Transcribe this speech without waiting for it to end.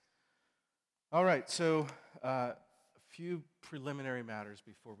All right, so a few preliminary matters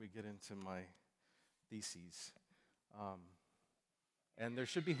before we get into my theses. And there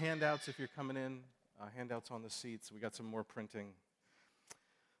should be handouts if you're coming in, handouts on the seats. We got some more printing.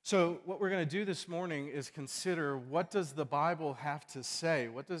 So what we're going to do this morning is consider, what does the Bible have to say?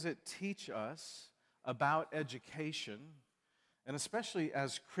 What does it teach us about education, and especially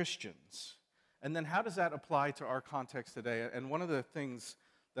as Christians? And then how does that apply to our context today? And one of the things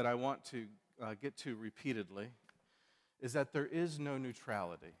that I want to get to repeatedly is that there is no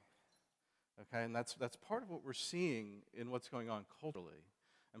neutrality. Okay, and that's part of what we're seeing in what's going on culturally,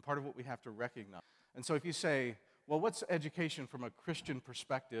 and part of what we have to recognize. And so if you say, well, what's education from a Christian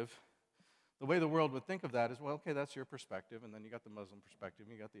perspective? The way the world would think of that is, well, okay, that's your perspective, and then you got the Muslim perspective,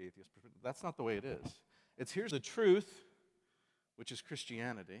 and you got the atheist perspective. That's not the way it is. It's here's the truth, which is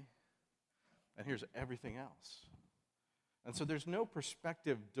Christianity, and here's everything else. And so there's no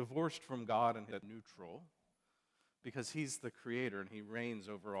perspective divorced from God and neutral, because He's the creator and He reigns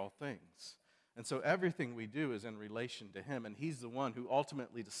over all things. And so everything we do is in relation to Him, and He's the one who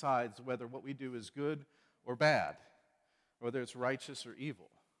ultimately decides whether what we do is good or bad, whether it's righteous or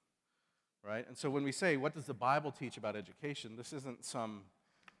evil, right? And so when we say, what does the Bible teach about education, this isn't some,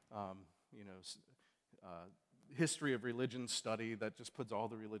 history of religion study that just puts all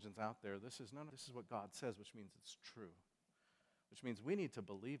the religions out there. This is what God says, which means it's true, which means we need to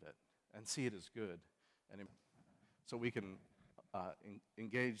believe it and see it as good, and so we can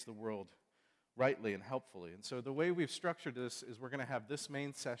engage the world rightly and helpfully. And so the way we've structured this is we're going to have this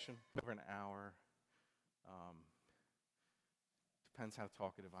main session over an hour. Depends how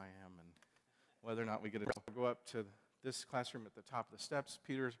talkative I am and whether or not we get it. We'll go up to this classroom at the top of the steps.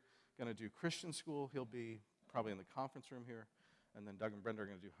 Peter's going to do Christian school. He'll be probably in the conference room here. And then Doug and Brenda are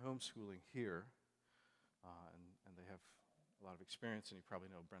going to do homeschooling here. And they have a lot of experience, and you probably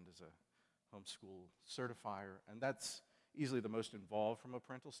know Brenda's a homeschool certifier. And that's easily the most involved from a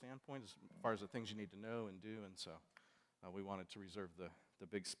parental standpoint as far as the things you need to know and do. And so we wanted to reserve the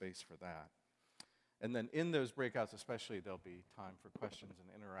big space for that. And then in those breakouts especially, there'll be time for questions and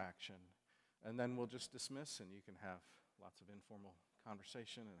interaction. And then we'll just dismiss, and you can have lots of informal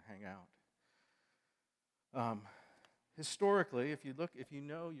conversation and hang out. Historically, if you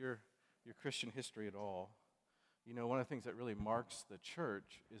know your Christian history at all, you know one of the things that really marks the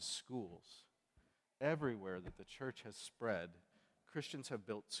church is schools. Everywhere that the church has spread, Christians have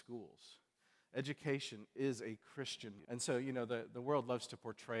built schools. Education is a Christian. And so, the world loves to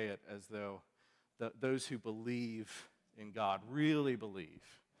portray it as though those who believe in God really believe,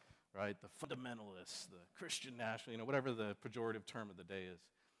 right? The fundamentalists, the Christian national, whatever the pejorative term of the day is.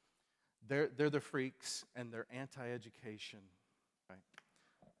 They're the freaks, and they're anti-education, right?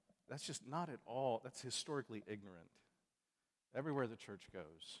 That's just not at all, that's historically ignorant. Everywhere the church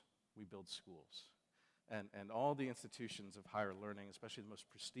goes, we build schools. And all the institutions of higher learning, especially the most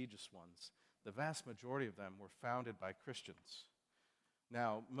prestigious ones, the vast majority of them were founded by Christians.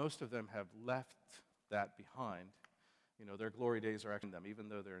 Now, most of them have left that behind. Their glory days are actually them, even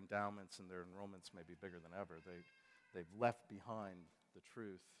though their endowments and their enrollments may be bigger than ever. They've left behind the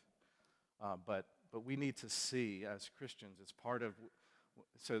truth. But we need to see, as Christians, it's part of.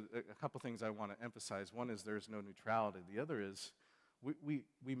 So a couple things I want to emphasize. One is there's no neutrality. The other is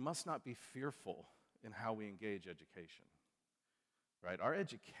we must not be fearful in how we engage education, right? Our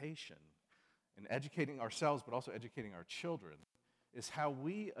education, in educating ourselves but also educating our children, is how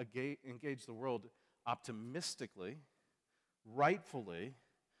we engage the world optimistically, rightfully,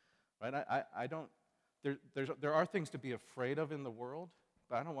 right? I don't. There are things to be afraid of in the world,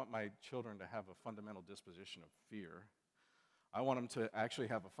 but I don't want my children to have a fundamental disposition of fear. I want them to actually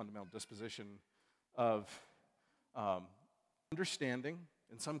have a fundamental disposition of understanding,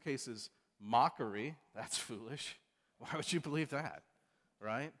 in some cases, mockery. That's foolish. Why would you believe that,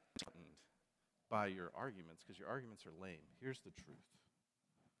 right? By your arguments, because your arguments are lame. Here's the truth,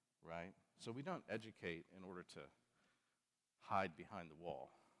 right? So we don't educate in order to hide behind the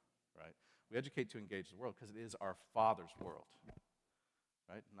wall, right? We educate to engage the world because it is our Father's world,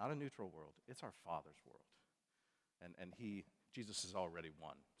 right? Not a neutral world. It's our Father's world. And Jesus has already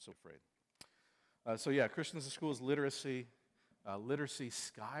won, so afraid. Christians in schools, literacy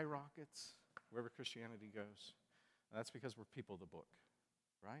skyrockets wherever Christianity goes. And that's because we're people of the book,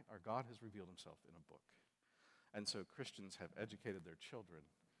 right? Our God has revealed Himself in a book. And so Christians have educated their children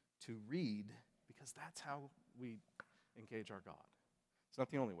to read because that's how we engage our God. It's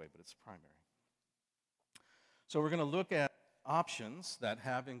not the only way, but it's primary. So we're going to look at options that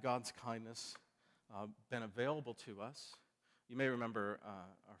have, in God's kindness, been available to us. You may remember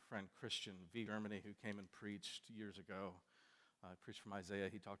our friend Christian V. Germany, who came and preached years ago I preached from Isaiah.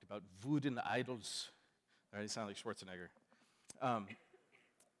 He talked about wooden idols. All right, he sounded like Schwarzenegger.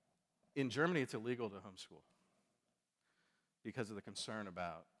 In Germany, it's illegal to homeschool because of the concern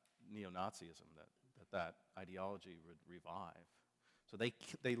about neo-Nazism, that ideology would revive. So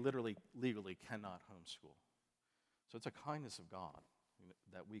they literally, legally cannot homeschool. So it's a kindness of God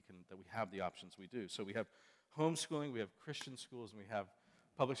that we have the options we do. So we have homeschooling, we have Christian schools, and we have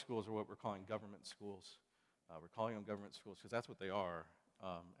public schools, or what we're calling government schools. We're calling them government schools because that's what they are.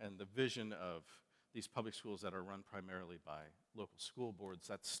 And the vision of these public schools that are run primarily by local school boards,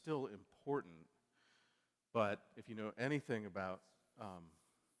 that's still important. But if you know anything about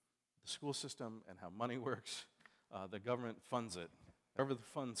the school system and how money works, the government funds it. Wherever the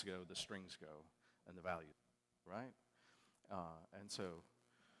funds go, the strings go, and the value, right? And so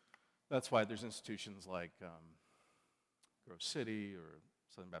that's why there's institutions like Grove City or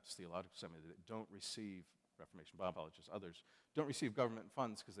Southern Baptist Theological Seminary that don't receive Reformation Bible colleges, others don't receive government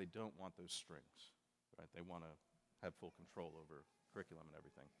funds because they don't want those strings, right? They want to have full control over curriculum and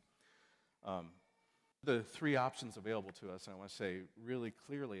everything. The three options available to us, and I want to say really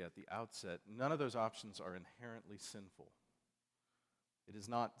clearly at the outset, none of those options are inherently sinful. It is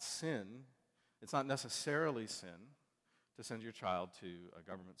not sin, it's not necessarily sin to send your child to a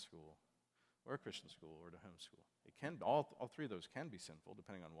government school or a Christian school or to homeschool. It can, all three of those can be sinful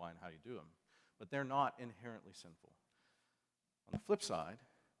depending on why and how you do them, but they're not inherently sinful. On the flip side,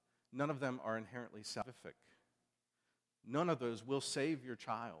 none of them are inherently salvific. None of those will save your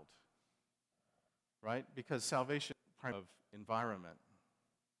child, right? Because salvation is of environment.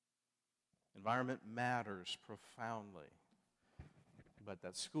 Environment matters profoundly, but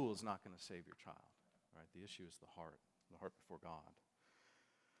that school is not going to save your child, right? The issue is the heart before God.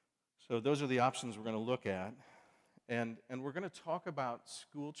 So those are the options we're going to look at, and we're going to talk about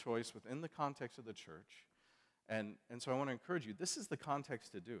school choice within the context of the church, and so I want to encourage you, this is the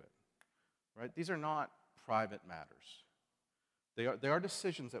context to do it, right? These are not private matters. They are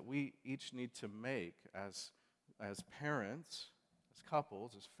decisions that we each need to make as parents, as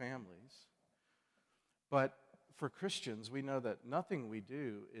couples, as families. But for Christians, we know that nothing we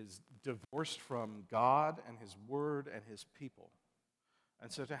do is divorced from God and His Word and His people.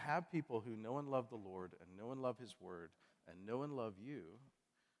 And so to have people who know and love the Lord and know and love His Word and know and love you,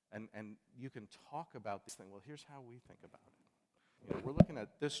 and you can talk about this thing, well, here's how we think about it. You know, we're looking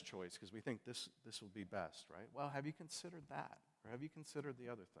at this choice because we think this will be best, right? Well, have you considered that? Or have you considered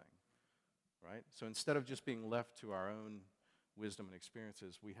the other thing, right? So instead of just being left to our own wisdom and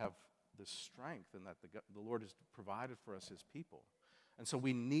experiences, we have this strength in that the Lord has provided for us His people. And so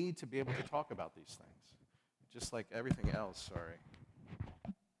we need to be able to talk about these things, just like everything else, sorry.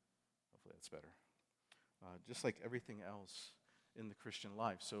 Hopefully that's better. Just like everything else in the Christian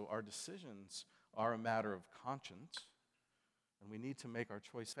life. So our decisions are a matter of conscience, and we need to make our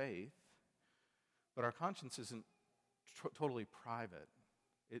choice faith, but our conscience isn't totally private.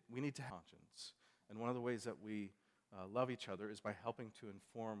 We need to have conscience. And one of the ways that we love each other is by helping to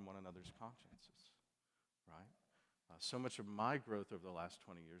inform one another's consciences, right? So much of my growth over the last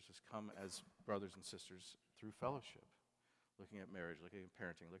 20 years has come as brothers and sisters through fellowship, looking at marriage, looking at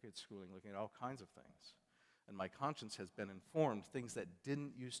parenting, looking at schooling, looking at all kinds of things. And my conscience has been informed. Things that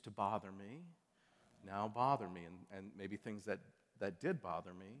didn't used to bother me now bother me, and maybe things that did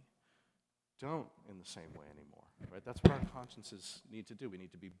bother me don't in the same way anymore, right? That's what our consciences need to do. We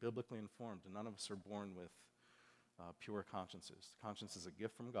need to be biblically informed, and none of us are born with pure consciences. The conscience is a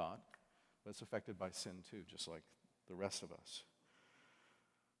gift from God, but it's affected by sin too, just like the rest of us.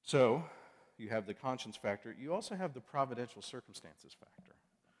 So you have the conscience factor. You also have the providential circumstances factor,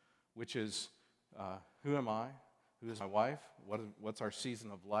 which is who am I? Who is my wife? What's our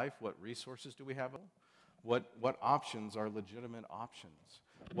season of life? What resources do we have? What options are legitimate options?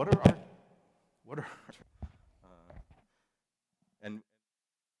 And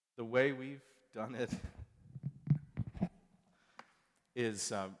the way we've done it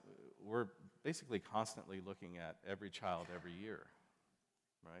is we're basically constantly looking at every child every year,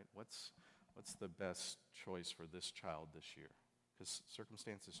 right? What's the best choice for this child this year? Because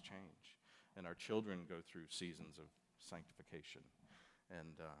circumstances change, and our children go through seasons of sanctification.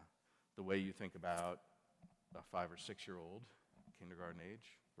 And the way you think about a 5 or 6 year old, kindergarten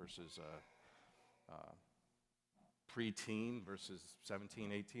age, versus preteen versus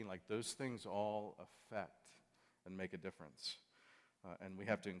 17, 18, like those things all affect and make a difference. And we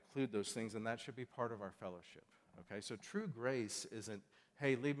have to include those things, and that should be part of our fellowship. Okay, so true grace isn't,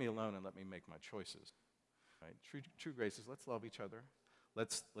 hey, leave me alone and let me make my choices. Right? True grace is let's love each other.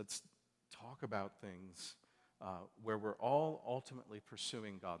 Let's talk about things where we're all ultimately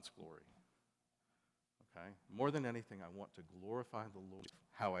pursuing God's glory. okay? More than anything, I want to glorify the Lord,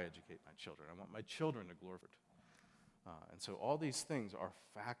 how I educate my children. I want my children to glorify it. And so all these things are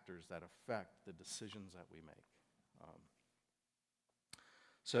factors that affect the decisions that we make.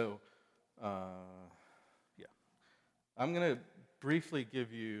 So, yeah. I'm going to briefly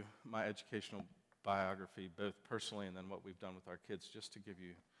give you my educational biography, both personally and then what we've done with our kids, just to give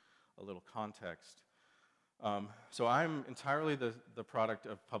you a little context. So I'm entirely the product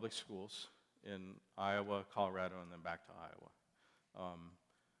of public schools in Iowa, Colorado, and then back to Iowa.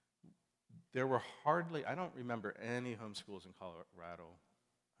 There were hardly, I don't remember any homeschools in Colorado.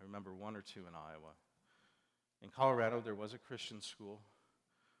 I remember one or two in Iowa. In Colorado, there was a Christian school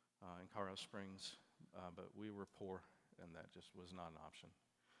in Colorado Springs, but we were poor, and that just was not an option.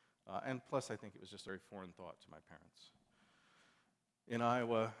 And plus, I think it was just a very foreign thought to my parents. In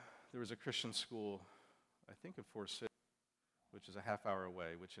Iowa, there was a Christian school, I think of Forest City, which is a half hour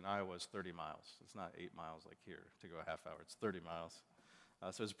away, which in Iowa is 30 miles. It's not 8 miles like here to go a half hour. It's 30 miles.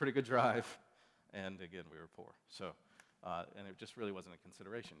 So it's a pretty good drive, and again, we were poor. So, and it just really wasn't a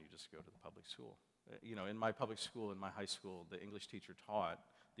consideration. You just go to the public school. In my public school, in my high school, the English teacher taught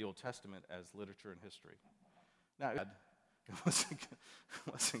the Old Testament as literature and history. Now, it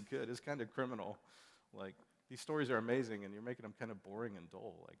wasn't good. It's kind of criminal. Like, these stories are amazing, and you're making them kind of boring and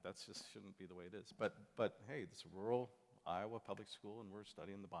dull. Like, that's just shouldn't be the way it is. But hey, it's rural Iowa public school, and we're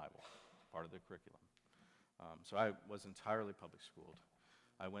studying the Bible, part of the curriculum. So I was entirely public schooled.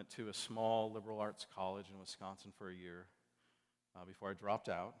 I went to a small liberal arts college in Wisconsin for a year before I dropped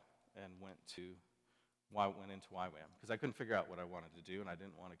out and went into YWAM because I couldn't figure out what I wanted to do, and I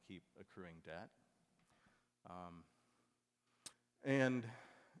didn't want to keep accruing debt. And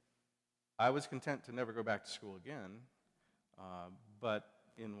I was content to never go back to school again, but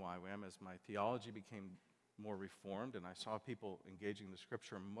in YWAM, as my theology became more reformed and I saw people engaging the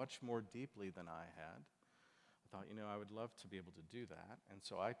Scripture much more deeply than I had, I thought, I would love to be able to do that. And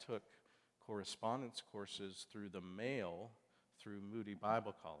so I took correspondence courses through the mail through Moody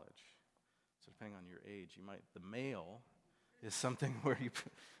Bible College. So depending on your age, the mail is something where you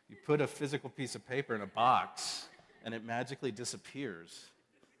put a physical piece of paper in a box and it magically disappears.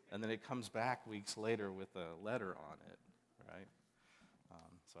 And then it comes back weeks later with a letter on it, right?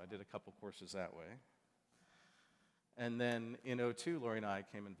 So I did a couple courses that way. And then in 2002, Lori and I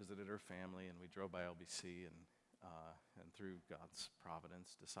came and visited her family, and we drove by LBC, and through God's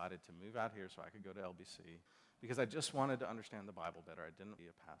providence, decided to move out here so I could go to LBC, because I just wanted to understand the Bible better. I didn't want to be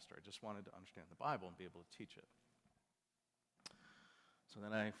a pastor. I just wanted to understand the Bible and be able to teach it. So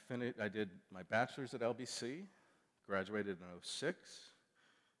then I did my bachelor's at LBC, graduated in 2006.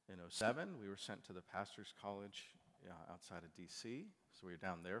 In 2007, we were sent to the pastor's college outside of D.C., so we were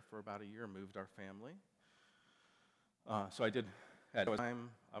down there for about a year, moved our family. So I did at time,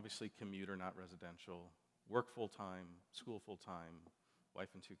 obviously commuter, not residential, work full-time, school full-time, wife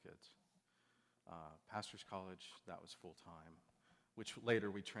and 2 kids. Pastor's college, that was full-time, which later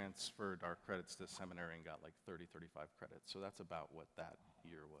we transferred our credits to seminary and got like 30, 35 credits. So that's about what that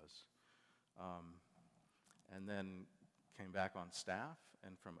year was. And then came back on staff,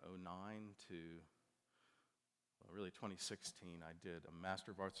 and from 2009 to really 2016, I did a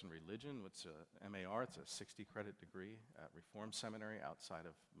Master of Arts in Religion, which is a MAR. It's a 60-credit degree at Reformed Seminary outside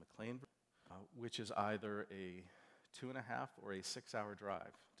of McLean, which is either a 2.5 or a 6-hour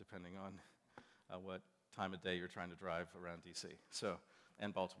drive, depending on what time of day you're trying to drive around D.C.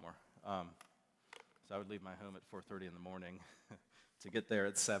 And Baltimore. So I would leave my home at 4:30 in the morning to get there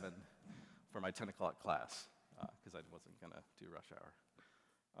at 7 for my 10 o'clock class, because I wasn't going to do rush hour.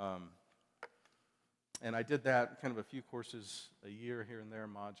 And I did that, kind of a few courses a year here and there,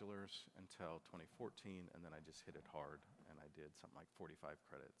 modulars, until 2014, and then I just hit it hard, and I did something like 45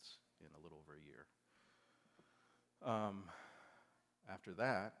 credits in a little over a year. After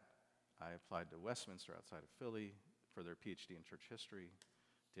that, I applied to Westminster outside of Philly for their PhD in church history,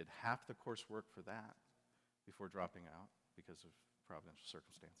 did half the coursework for that before dropping out because of providential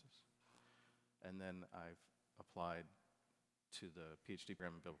circumstances. And then I've applied to the PhD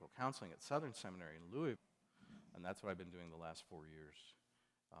program in biblical counseling at Southern Seminary in Louisville, and that's what I've been doing the last 4 years.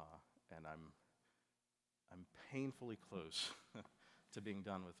 And I'm painfully close to being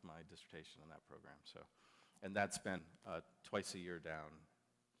done with my dissertation in that program. And that's been twice a year down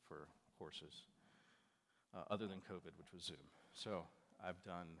for courses, other than COVID, which was Zoom. So I've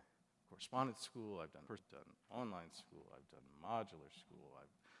done correspondence school, I've done online school, I've done modular school,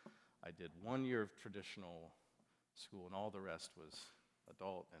 I did 1 year of traditional school, and all the rest was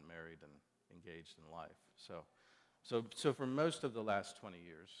adult and married and engaged in life. So for most of the last 20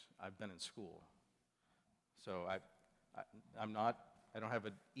 years, I've been in school. So I'm not I don't have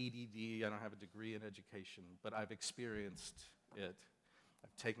an EDD, I don't have a degree in education, but I've experienced it.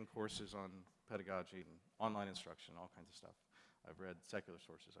 I've taken courses on pedagogy and online instruction, all kinds of stuff. I've read secular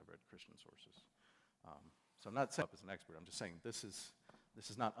sources, I've read Christian sources. So I'm not set up as an expert, I'm just saying this is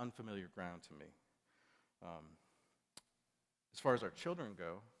not unfamiliar ground to me. As far as our children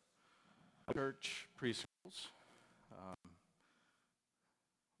go, church, preschools,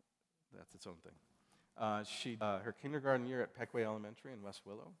 that's its own thing. Her kindergarten year at Peckway Elementary in West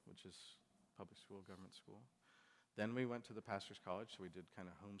Willow, which is public school, government school. Then we went to the pastor's college, so we did kind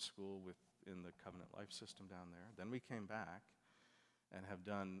of homeschool within the Covenant Life system down there. Then we came back and have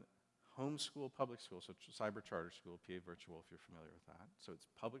done homeschool public school, so cyber charter school, PA virtual if you're familiar with that. So it's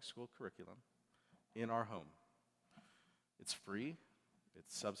public school curriculum in our home. It's free,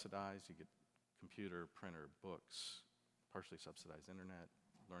 it's subsidized, you get computer, printer, books, partially subsidized internet,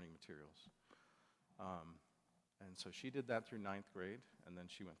 learning materials. And so she did that through 9th grade, and then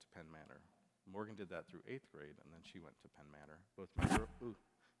she went to Penn Manor. Morgan did that through 8th grade, and then she went to Penn Manor. Both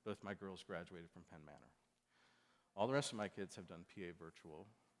my girls graduated from Penn Manor. All the rest of my kids have done PA virtual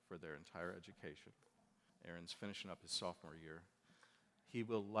for their entire education. Aaron's finishing up his sophomore year. He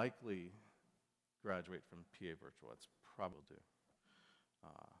will likely graduate from PA virtual. That's probably due.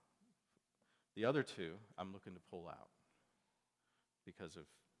 The other two, I'm looking to pull out because of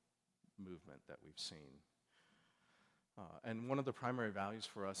movement that we've seen. And one of the primary values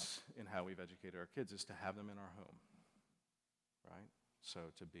for us in how we've educated our kids is to have them in our home, right?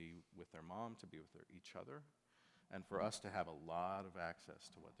 So to be with their mom, to be with each other, and for us to have a lot of access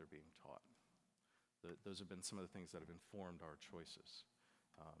to what they're being taught. Those have been some of the things that have informed our choices.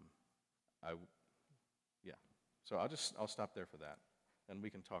 So I'll stop there for that, and we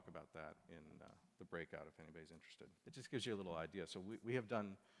can talk about that in the breakout if anybody's interested. It just gives you a little idea. So we have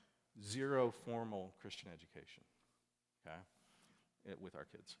done zero formal Christian education, okay, with our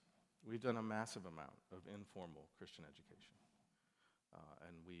kids. We've done a massive amount of informal Christian education,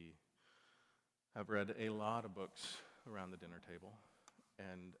 and we have read a lot of books around the dinner table,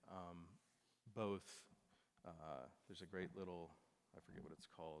 and there's a great little, I forget what it's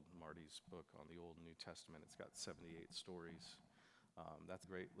called, Marty's book on the Old and New Testament. It's got 78 stories. That's a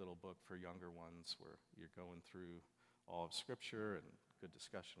great little book for younger ones where you're going through all of Scripture and good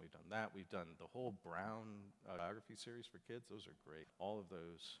discussion. We've done that. We've done the whole Brown biography series for kids. Those are great. All of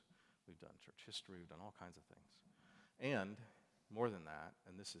those. We've done church history. We've done all kinds of things. And more than that,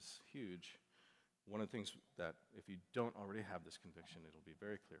 and this is huge, one of the things that if you don't already have this conviction, it'll be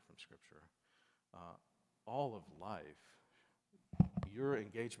very clear from Scripture. All of life, your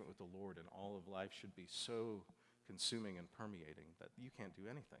engagement with the Lord in all of life should be so consuming and permeating that you can't do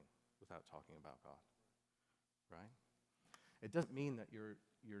anything without talking about God, right? It doesn't mean that you're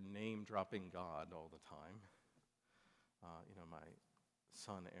name-dropping God all the time. My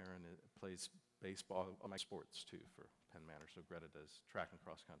son Aaron plays baseball, all my sports too for Penn Manor. So Greta does track and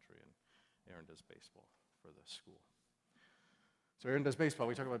cross country, and Aaron does baseball for the school. So Aaron does baseball.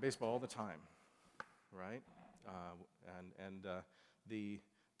 We talk about baseball all the time, right? The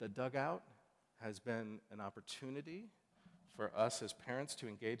dugout has been an opportunity for us as parents to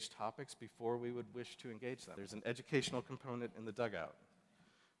engage topics before we would wish to engage them. There's an educational component in the dugout.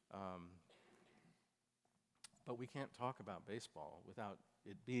 But we can't talk about baseball without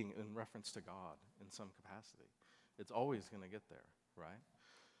it being in reference to God in some capacity. It's always going to get there, right?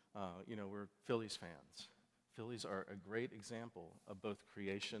 We're Phillies fans. Phillies are a great example of both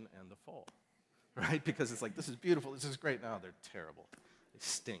creation and the fall, right? Because it's like, this is beautiful, this is great. No, they're terrible. They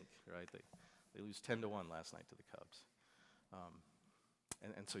stink, right? They lose 10-1 last night to the Cubs.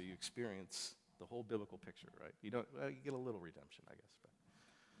 And so you experience the whole biblical picture, right? You get a little redemption, I guess.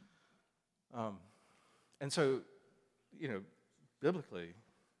 And so, biblically,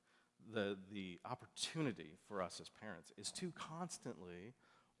 the opportunity for us as parents is to constantly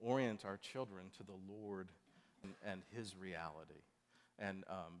orient our children to the Lord and His reality. And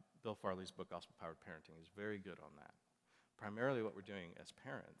Bill Farley's book, Gospel-Powered Parenting, is very good on that. Primarily what we're doing as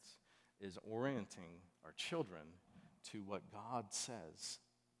parents is orienting our children to what God says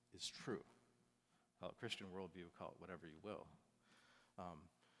is true. Call it Christian worldview, call it whatever you will.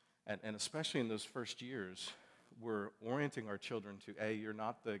 And especially in those first years, we're orienting our children to, you're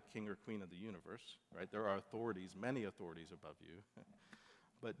not the king or queen of the universe, right? There are authorities, many authorities above you.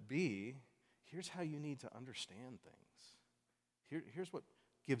 But B, here's how you need to understand things. Here's what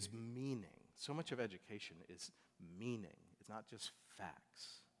gives meaning. So much of education is meaning. It's not just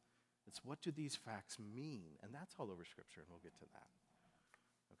facts. It's what do these facts mean? And that's all over Scripture, and we'll get to that.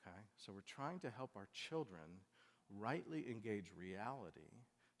 Okay? So we're trying to help our children rightly engage reality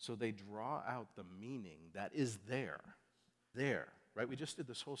so they draw out the meaning that is there. right? We just did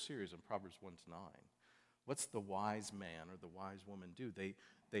this whole series on Proverbs 1 to 9. What's the wise man or the wise woman do?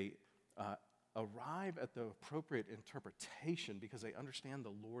 They arrive at the appropriate interpretation because they understand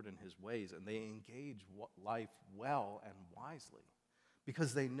the Lord and his ways, and they engage life well and wisely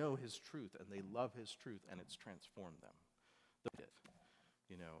because they know his truth and they love his truth, and it's transformed them.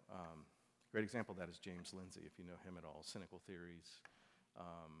 Great example of that is James Lindsay, if you know him at all. Cynical Theories,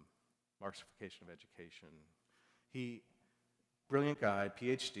 Marxification of Education. Brilliant guy,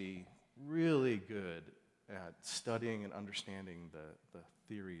 PhD, really good at studying and understanding the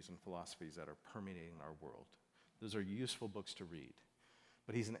theories and philosophies that are permeating our world. Those are useful books to read.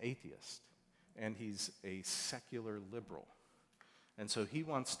 But he's an atheist, and he's a secular liberal. And so he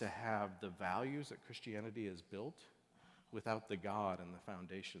wants to have the values that Christianity has built without the God and the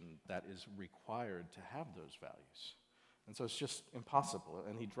foundation that is required to have those values. And so it's just impossible,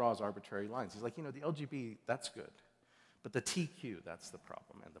 and he draws arbitrary lines. He's like, the LGB, that's good, but the TQ, that's the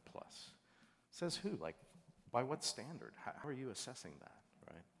problem, and the plus. Says who? Like, by what standard? How are you assessing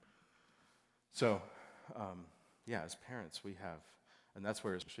that, right? So, as parents, we have, and that's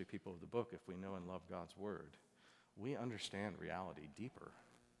where, especially people of the book, if we know and love God's word, we understand reality deeper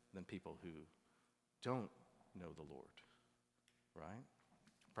than people who don't know the Lord. Right?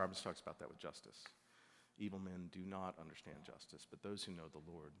 Proverbs talks about that with justice. Evil men do not understand justice, but those who know the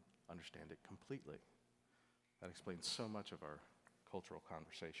Lord understand it completely. That explains so much of our cultural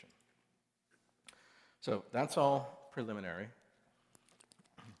conversation. So that's all preliminary.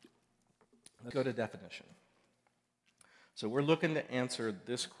 Let's go to definition. So we're looking to answer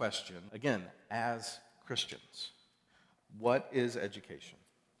this question, again, as Christians. What is education?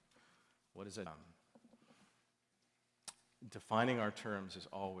 What is it? Defining our terms is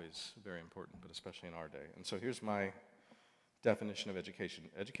always very important, but especially in our day. And so here's my definition of education.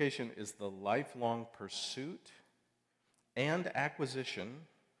 Education is the lifelong pursuit and acquisition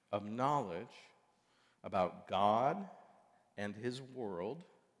of knowledge about God and his world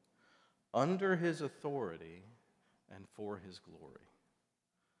under his authority and for his glory.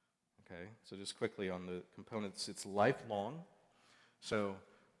 Okay, so just quickly on the components, it's lifelong. So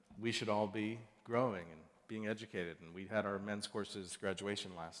we should all be growing and being educated, and we had our men's courses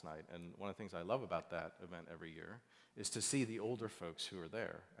graduation last night, and one of the things I love about that event every year is to see the older folks who are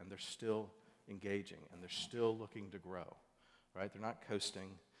there, and they're still engaging, and they're still looking to grow, right? They're not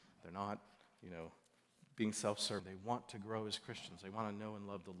coasting, they're not, being self-serving. They want to grow as Christians. They want to know and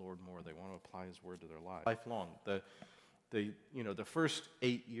love the Lord more. They want to apply his word to their lives. Lifelong. The first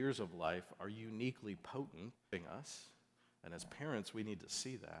 8 years of life are uniquely potent in us, and as parents, we need to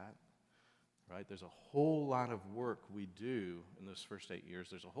see that. Right? There's a whole lot of work we do in those first 8 years.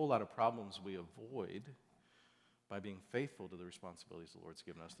 There's a whole lot of problems we avoid by being faithful to the responsibilities the Lord's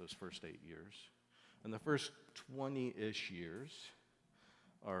given us those first 8 years. And the first 20-ish years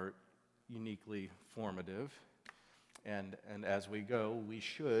are uniquely formative. And as we go, we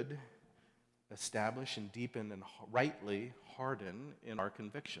should establish and deepen and rightly harden in our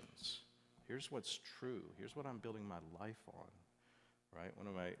convictions. Here's what's true. Here's what I'm building my life on. Right? One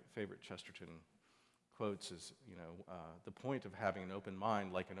of my favorite Chesterton quotes is, the point of having an open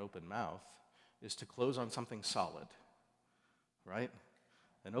mind, like an open mouth, is to close on something solid. Right?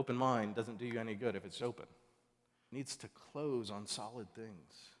 An open mind doesn't do you any good if it's open. It needs to close on solid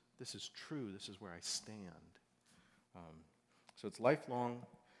things. This is true. This is where I stand. So it's lifelong.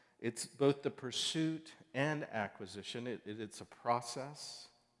 It's both the pursuit and acquisition. It's a process.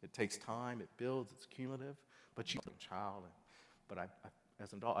 It takes time. It builds. It's cumulative. But you're a child. But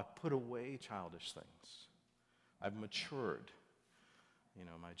as an adult, I've put away childish things. I've matured.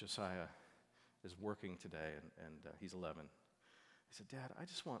 My Josiah is working today, and he's 11. He said, Dad, I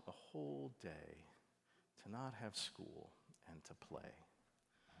just want a whole day to not have school and to play.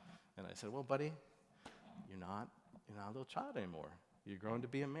 And I said, well, buddy, you're not a little child anymore. You're growing to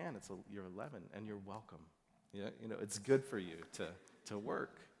be a man. You're 11, and you're welcome. It's good for you to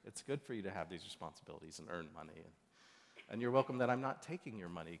work. It's good for you to have these responsibilities and earn money. And you're welcome that I'm not taking your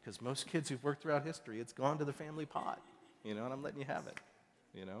money, because most kids who've worked throughout history, it's gone to the family pot, and I'm letting you have it,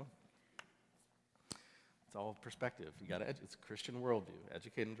 It's all perspective. It's a Christian worldview,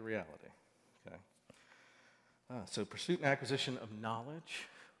 educate into reality, okay? So pursuit and acquisition of knowledge,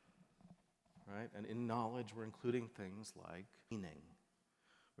 right? And in knowledge, we're including things like meaning.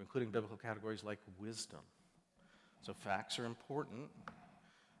 We're including biblical categories like wisdom. So facts are important,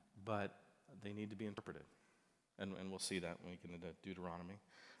 but they need to be interpreted. And we'll see that when we get into Deuteronomy.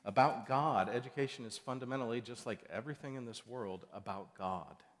 About God, education is fundamentally, just like everything in this world, about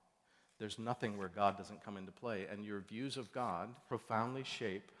God. There's nothing where God doesn't come into play. And your views of God profoundly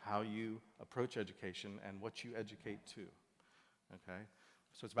shape how you approach education and what you educate to. okay?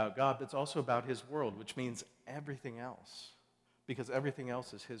 So it's about God, but it's also about his world, which means everything else, because everything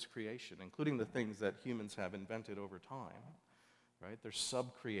else is his creation, including the things that humans have invented over time, right? They're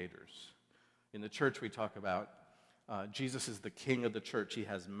sub-creators. In the church, we talk about Jesus is the king of the church. He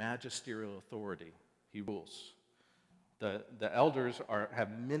has magisterial authority. He rules. The elders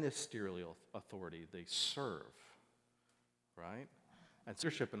have ministerial authority. They serve, right? And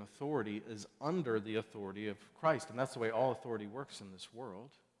leadership and authority is under the authority of Christ. And that's the way all authority works in this world,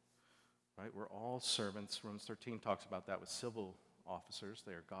 right? We're all servants. Romans 13 talks about that with civil officers.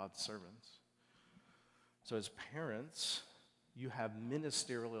 They are God's servants. So as parents, you have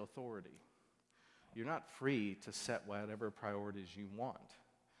ministerial authority. You're not free to set whatever priorities you want.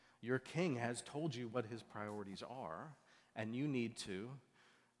 Your king has told you what his priorities are, and you need to,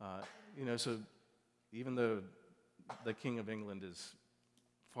 so even though the King of England is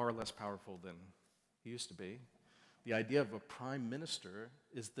far less powerful than he used to be, the idea of a prime minister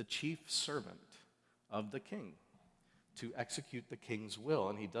is the chief servant of the king to execute the king's will,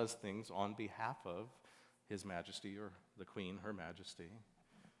 and he does things on behalf of his majesty or the queen, her majesty,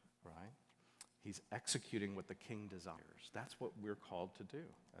 right? He's executing what the king desires. That's what we're called to do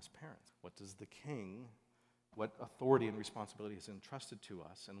as parents. What does the king, what authority and responsibility is entrusted to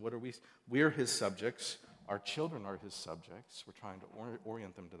us, and what are we? We're his subjects. Our children are his subjects. We're trying to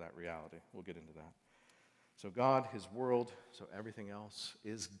orient them to that reality. We'll get into that. So God, his world, so everything else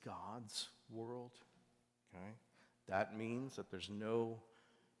is God's world, okay? That means that there's no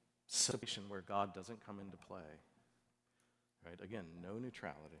situation where God doesn't come into play, right? Again, no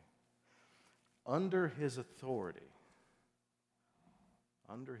neutrality. Under his authority,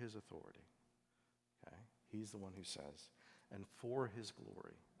 okay, he's the one who says, and for his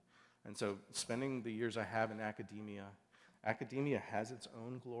glory. And so spending the years I have in academia has its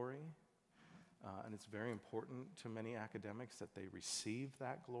own glory, and it's very important to many academics that they receive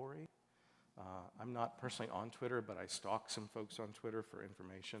that glory. I'm not personally on Twitter, but I stalk some folks on Twitter for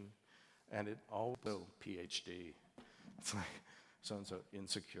information, and it all PhD. It's like so-and-so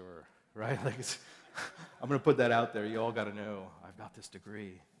insecure, right? Like I'm going to put that out there. You all got to know I've got this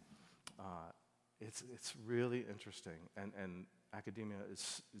degree. It's really interesting, and academia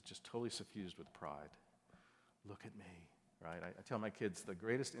is just totally suffused with pride. Look at me, right? I tell my kids the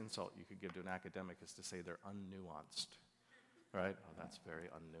greatest insult you could give to an academic is to say they're unnuanced, right? Oh, that's very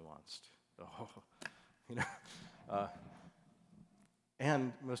unnuanced. Oh,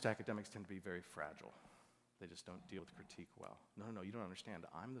 and most academics tend to be very fragile. They just don't deal with critique well. No, you don't understand.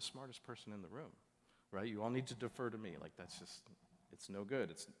 I'm the smartest person in the room, right? You all need to defer to me. Like that's just, it's no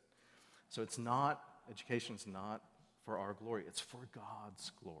good. Education's not for our glory. It's for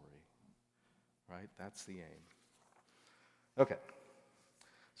God's glory, right? That's the aim. Okay,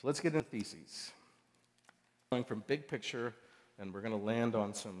 so let's get into theses. Going from big picture, and we're going to land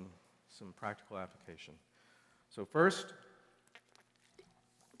on some practical application. So first,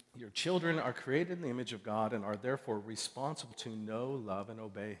 your children are created in the image of God and are therefore responsible to know, love, and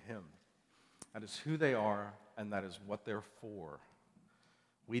obey him. That is who they are, and that is what they're for.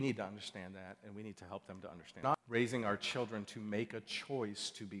 We need to understand that, and we need to help them to understand. Not raising our children to make a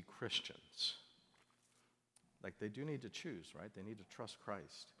choice to be Christians. Like they do need to choose, right? They need to trust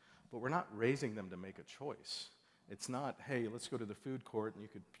Christ. But we're not raising them to make a choice. It's not, hey, let's go to the food court and you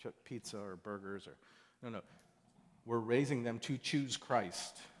could put pizza or burgers or, no. We're raising them to choose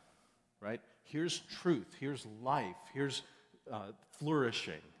Christ, right? Here's truth, here's life, here's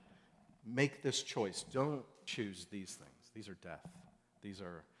flourishing. Make this choice. Don't choose these things. These are death. These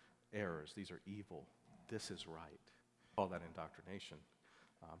are errors. These are evil. This is right. Call that indoctrination,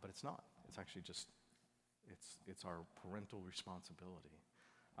 but it's not. It's actually just, it's our parental responsibility.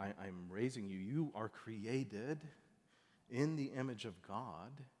 I'm raising you. You are created in the image of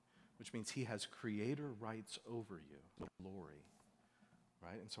God, which means he has creator rights over you, glory,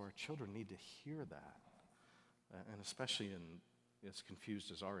 right? And so our children need to hear that, and especially as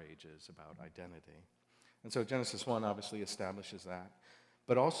confused as our age is about identity. And so Genesis 1 obviously establishes that.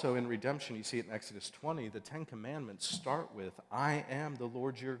 But also in redemption, you see it in Exodus 20, the Ten Commandments start with, I am the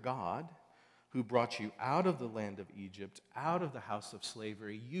Lord your God, who brought you out of the land of Egypt, out of the house of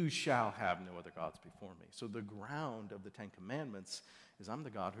slavery. You shall have no other gods before me. So the ground of the Ten Commandments is I'm the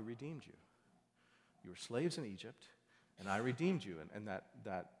God who redeemed you. You were slaves in Egypt, and I redeemed you. And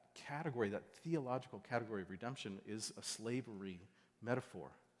that category, that theological category of redemption is a slavery metaphor.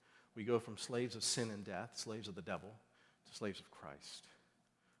 We go from slaves of sin and death, slaves of the devil, to slaves of Christ.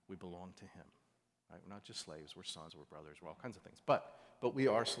 We belong to him. Right? We're not just slaves, we're sons, we're brothers, we're all kinds of things. But we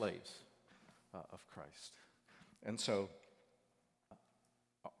are slaves of Christ. And so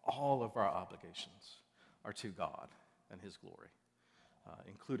all of our obligations are to God and his glory.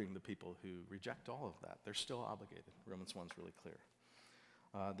 including the people who reject all of that. They're still obligated. Romans 1 is really clear.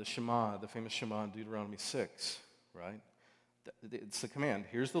 The Shema, the famous Shema in Deuteronomy 6, right? It's the command.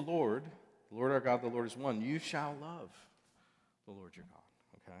 Here's the Lord our God, the Lord is one. You shall love the Lord your God,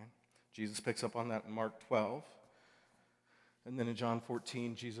 okay? Jesus picks up on that in Mark 12. And then in John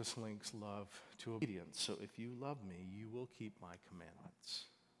 14, Jesus links love to obedience. So if you love me, you will keep my commandments,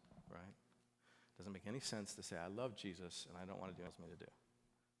 right? Doesn't make any sense to say, I love Jesus and I don't want to do what he wants me to do,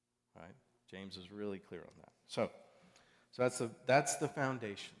 right? James is really clear on that. So that's the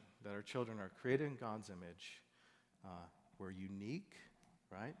foundation, that our children are created in God's image. We're unique,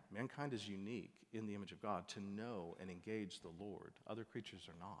 right? Mankind is unique in the image of God to know and engage the Lord. Other creatures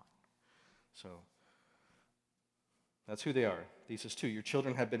are not. So that's who they are. Thesis 2, your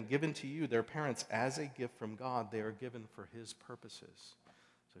children have been given to you, their parents, as a gift from God. They are given for his purposes.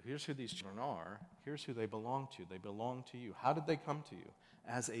 So here's who these children are. Here's who they belong to. They belong to you. How did they come to you?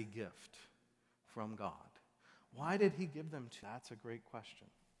 As a gift from God. Why did he give them to you? That's a great question,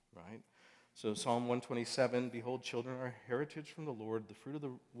 right? So Psalm 127, behold, children are a heritage from the Lord, the fruit of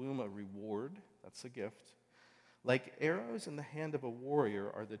the womb a reward. That's a gift. Like arrows in the hand of a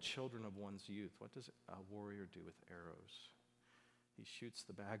warrior are the children of one's youth. What does a warrior do with arrows? He shoots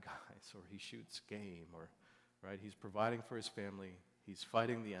the bad guys, or he shoots game, or right? He's providing for his family. He's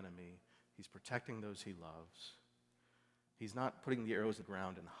fighting the enemy. He's protecting those he loves. He's not putting the arrows in the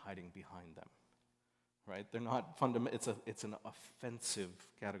ground and hiding behind them, right? They're not fundamental. It's an offensive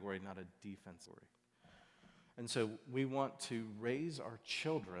category, not a defensive category. And so we want to raise our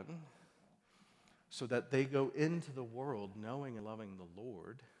children so that they go into the world knowing and loving the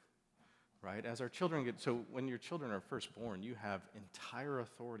Lord, right? As our children so when your children are first born, you have entire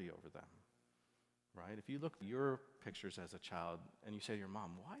authority over them, right? If you look at your pictures as a child and you say to your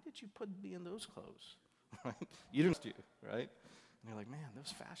mom, why did you put me in those clothes, right? You didn't do, right? And you're like, man,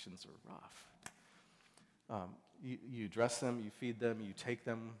 those fashions are rough. You dress them, you feed them, you take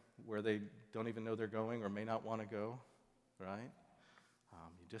them where they don't even know they're going or may not want to go, right?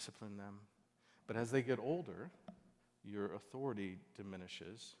 You discipline them. But as they get older, your authority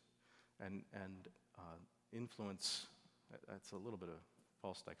diminishes and influence, that's a little bit of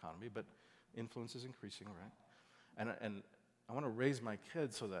false dichotomy, but influence is increasing, right? And I want to raise my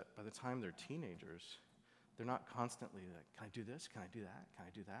kids so that by the time they're teenagers, they're not constantly like, can I do this? Can I do that? Can I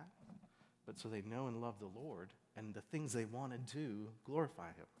do that? But so they know and love the Lord, and the things they want to do glorify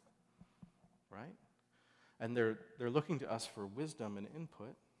him, right? And they're looking to us for wisdom and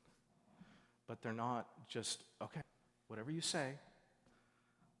input, but they're not just, okay, whatever you say,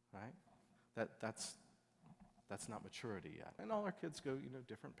 right? That's not maturity yet. And all our kids go,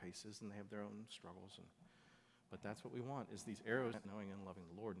 different paces, and they have their own struggles. But that's what we want, is these arrows, knowing and loving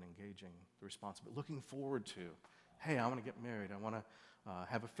the Lord and engaging the responsibility, looking forward to, hey, I want to get married. I want to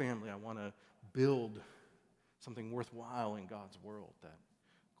have a family. I want to build something worthwhile in God's world that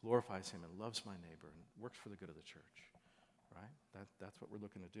glorifies him and loves my neighbor and works for the good of the church, right? That's what we're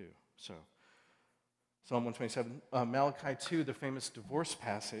looking to do. So Psalm 127, Malachi 2, the famous divorce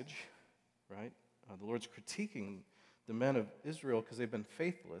passage, right? The Lord's critiquing the men of Israel because they've been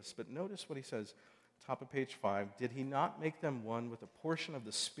faithless. But notice what he says, top of page 5. Did he not make them one with a portion of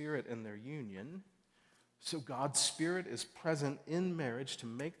the Spirit in their union? So God's Spirit is present in marriage to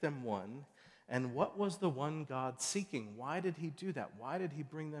make them one. And what was the one God seeking? Why did he do that? Why did he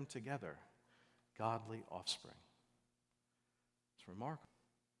bring them together? Godly offspring. It's remarkable.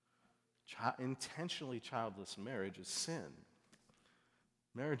 Intentionally childless marriage is sin.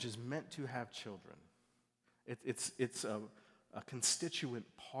 Marriage is meant to have children. It's a constituent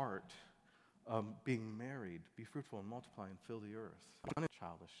part of being married. Be fruitful and multiply and fill the earth.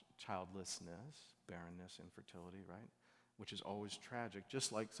 Childlessness, barrenness, infertility, right? Which is always tragic.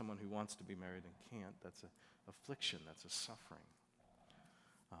 Just like someone who wants to be married and can't, that's an affliction, that's a suffering.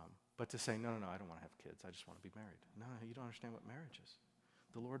 But to say, no, I don't want to have kids. I just want to be married. No, you don't understand what marriage is.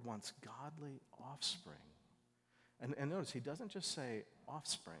 The Lord wants godly offspring. And notice, he doesn't just say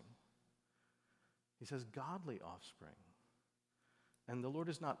offspring. He says godly offspring. And the Lord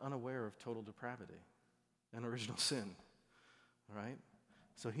is not unaware of total depravity and original sin, right?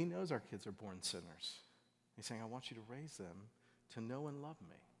 So he knows our kids are born sinners. He's saying, I want you to raise them to know and love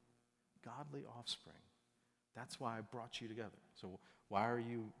me. Godly offspring. That's why I brought you together. So why are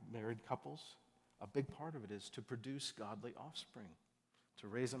you married couples? A big part of it is to produce godly offspring, to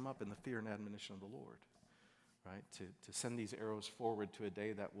raise them up in the fear and admonition of the Lord, right? To send these arrows forward to a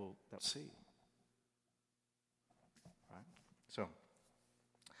day that we'll see, right? So,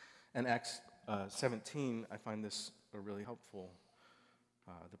 in Acts 17, I find this a really helpful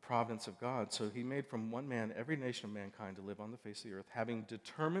the providence of God. So he made from one man every nation of mankind to live on the face of the earth, having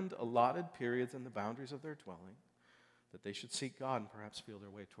determined allotted periods and the boundaries of their dwelling, that they should seek God and perhaps feel their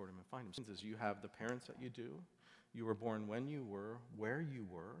way toward him and find him. As you have the parents that you do, you were born when you were, where you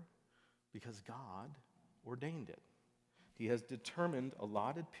were, because God ordained it. He has determined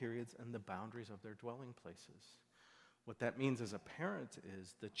allotted periods and the boundaries of their dwelling places. What that means as a parent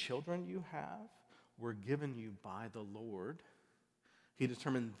is the children you have were given you by the Lord. He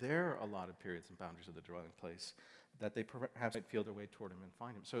determined their allotted periods and boundaries of the dwelling place, that they perhaps might feel their way toward him and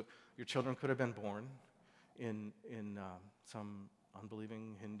find him. So your children could have been born in some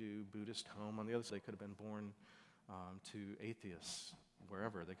unbelieving Hindu, Buddhist home. On the other side, they could have been born to atheists,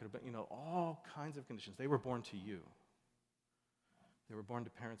 wherever. They could have been, all kinds of conditions. They were born to you. They were born to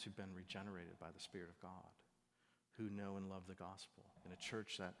parents who've been regenerated by the Spirit of God, who know and love the gospel, in a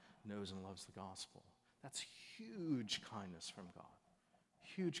church that knows and loves the gospel. That's huge kindness from God.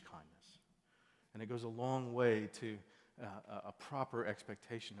 Huge kindness. And it goes a long way to a proper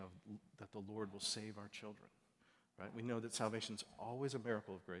expectation of that the Lord will save our children. Right? We know that salvation's always a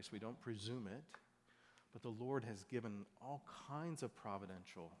miracle of grace. We don't presume it. But the Lord has given all kinds of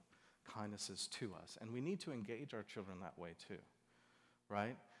providential kindnesses to us. And we need to engage our children that way too.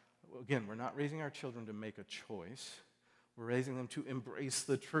 Right? Again, we're not raising our children to make a choice. We're raising them to embrace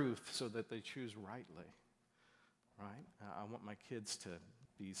the truth so that they choose rightly. Right? I want my kids to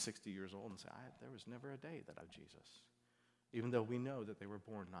be 60 years old and say, there was never a day that I knew Jesus. Even though we know that they were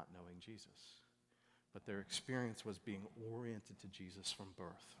born not knowing Jesus. But their experience was being oriented to Jesus from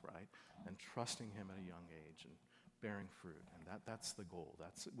birth, right? And trusting him at a young age and bearing fruit. And that's the goal,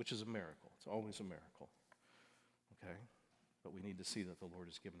 which is a miracle. It's always a miracle. Okay? But we need to see that the Lord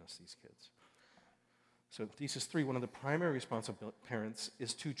has given us these kids. So thesis 3, one of the primary responsibilities of parents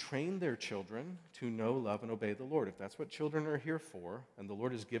is to train their children to know, love, and obey the Lord. If that's what children are here for, and the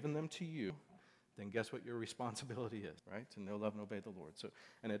Lord has given them to you, then guess what your responsibility is, right? To know, love, and obey the Lord. So,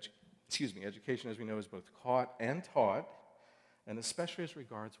 education, as we know, is both caught and taught, and especially as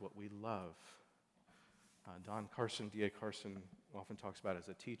regards what we love. D.A. Carson, often talks about as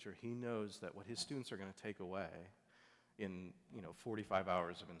a teacher, he knows that what his students are going to take away in 45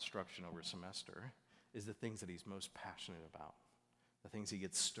 hours of instruction over a semester is the things that he's most passionate about, the things he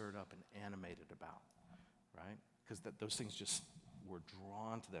gets stirred up and animated about, right? Because those things just were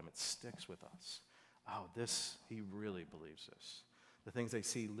drawn to them. It sticks with us. Oh, he really believes this. The things they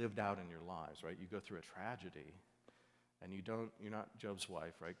see lived out in your lives, right? You go through a tragedy, and you're not Job's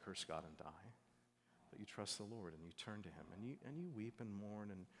wife, right? Curse God and die. But you trust the Lord, and you turn to him, and you weep and mourn,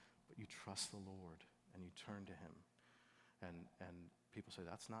 but you trust the Lord, and you turn to him. And people say,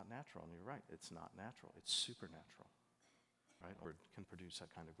 that's not natural. And you're right, it's not natural. It's supernatural, right? Or it can produce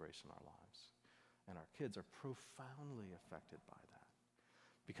that kind of grace in our lives. And our kids are profoundly affected by that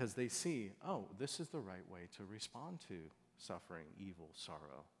because they see, this is the right way to respond to suffering, evil,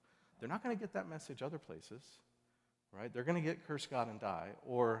 sorrow. They're not going to get that message other places, right? They're going to get curse God and die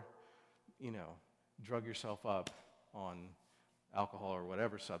or, drug yourself up on alcohol or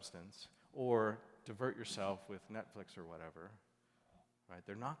whatever substance or divert yourself with Netflix or whatever, right?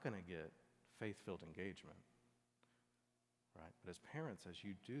 They're not going to get faith-filled engagement, right? But as parents, as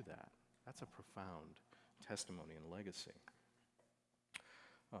you do that, that's a profound testimony and legacy.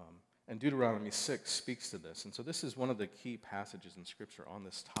 And Deuteronomy 6 speaks to this. And so this is one of the key passages in Scripture on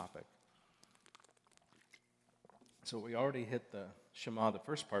this topic. So we already hit the Shema, the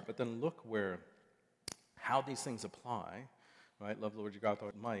first part, but then look how these things apply, right? Love the Lord your God with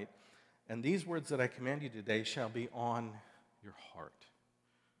all your might. And these words that I command you today shall be on your heart,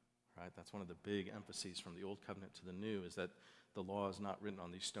 right? That's one of the big emphases from the Old Covenant to the New is that the law is not written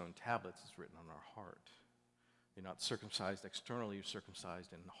on these stone tablets, it's written on our heart. You're not circumcised externally, you're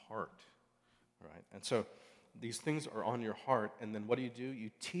circumcised in the heart, right? And so these things are on your heart, and then what do?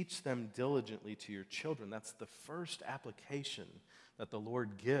 You teach them diligently to your children. That's the first application that the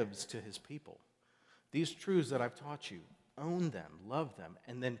Lord gives to his people. These truths that I've taught you, own them, love them,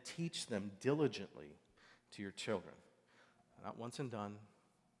 and then teach them diligently to your children. Not once and done,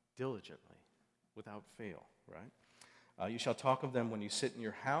 diligently, without fail, right? You shall talk of them when you sit in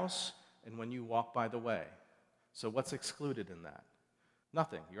your house and when you walk by the way. So what's excluded in that?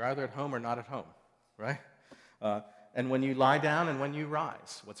 Nothing. You're either at home or not at home, right? And when you lie down and when you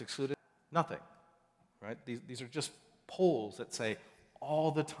rise, what's excluded? Nothing, right? These are just poles that say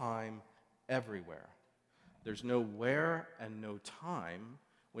all the time, everywhere. There's no where and no time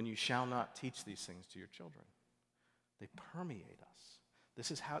when you shall not teach these things to your children. They permeate us.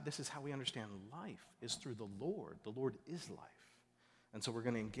 This is how we understand life, is through the Lord. The Lord is life. And so we're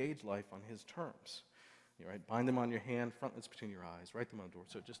going to engage life on his terms. Right? Bind them on your hand, frontlets between your eyes, write them on the door.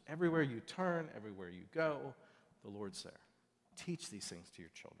 So just everywhere you turn, everywhere you go, the Lord's there. Teach these things to your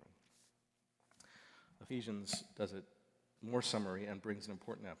children. Ephesians does it more summary and brings an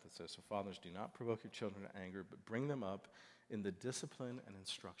important emphasis. So fathers, do not provoke your children to anger, but bring them up in the discipline and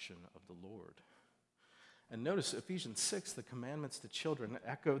instruction of the Lord. And notice Ephesians 6, the commandments to children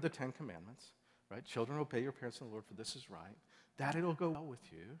echo the 10 commandments, right? Children, obey your parents in the Lord, for this is right. That it'll go well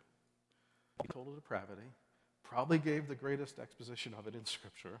with you. Total depravity. Probably gave the greatest exposition of it in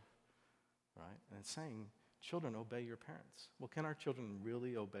Scripture, right? And it's saying, children, obey your parents. Well, can our children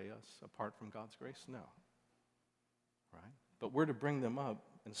really obey us apart from God's grace? No. Right? But we're to bring them up,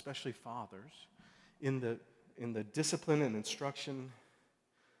 and especially fathers, in the discipline and instruction.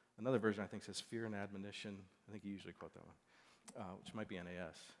 Another version, I think, says fear and admonition. I think you usually quote that one, which might be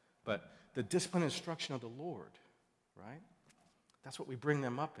NAS. But the discipline and instruction of the Lord, right? That's what we bring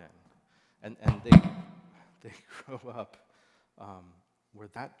them up in. And they grow up where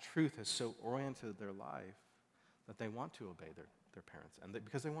that truth has so oriented their life that they want to obey their parents, and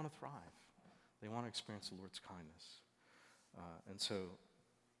because they want to thrive. They want to experience the Lord's kindness. And so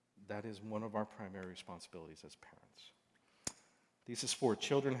that is one of our primary responsibilities as parents. Thesis 4,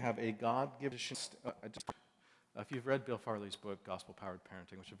 children have a God-given... if you've read Bill Farley's book, Gospel-Powered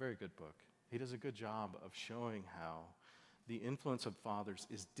Parenting, which is a very good book, he does a good job of showing how the influence of fathers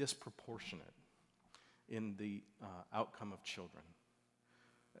is disproportionate in the outcome of children,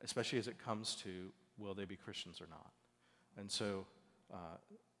 especially as it comes to will they be Christians or not. And so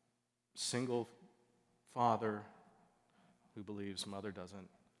single father who believes mother doesn't,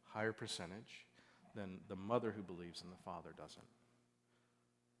 higher percentage than the mother who believes and the father doesn't.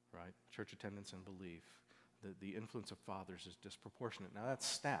 Right? Church attendance and belief. The influence of fathers is disproportionate. Now that's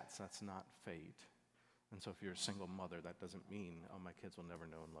stats, that's not fate. And so if you're a single mother, that doesn't mean, oh, my kids will never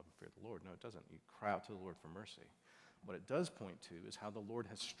know and love and fear the Lord. No, it doesn't. You cry out to the Lord for mercy. What it does point to is how the Lord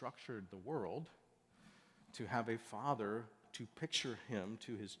has structured the world to have a father to picture him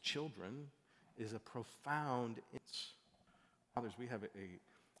to his children is a profound influence. Fathers, we have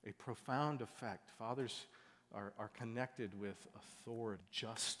a profound effect. Fathers are connected with authority,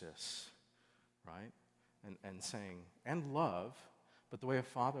 justice, right? And saying, and love, but the way a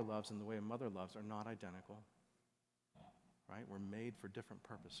father loves and the way a mother loves are not identical, right? We're made for different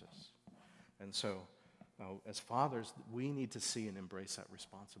purposes. And so, as fathers, we need to see and embrace that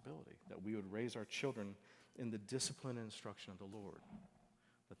responsibility, that we would raise our children in the discipline and instruction of the Lord,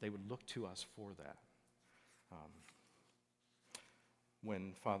 that they would look to us for that.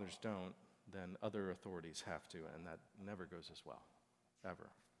 When fathers don't, then other authorities have to, and that never goes as well, ever.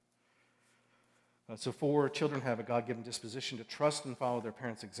 So 4, children have a God-given disposition to trust and follow their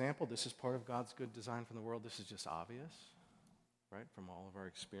parents' example. This is part of God's good design for the world. This is just obvious, right, from all of our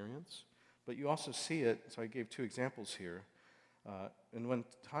experience. But you also see it, so I gave 2 examples here. And when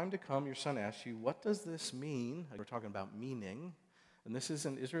time to come, your son asks you, what does this mean? We're talking about meaning. And this is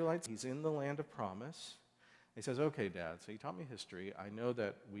an Israelite. He's in the land of promise. He says, okay, Dad, so you taught me history. I know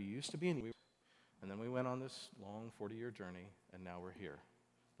that we used to be in Egypt, and then we went on this long 40-year journey, and now we're here.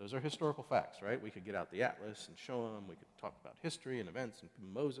 Those are historical facts, right? We could get out the atlas and show them. We could talk about history and events and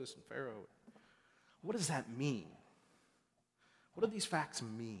Moses and Pharaoh. What does that mean? What do these facts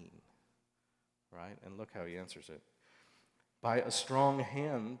mean? Right? And look how he answers it. By a strong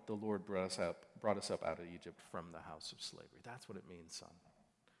hand, the Lord brought us up out of Egypt from the house of slavery. That's what it means, son.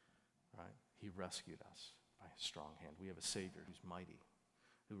 Right? He rescued us by a strong hand. We have a Savior who's mighty,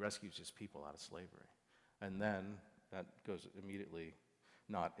 who rescues his people out of slavery. And then that goes immediately,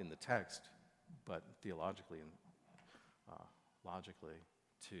 not in the text, but theologically and logically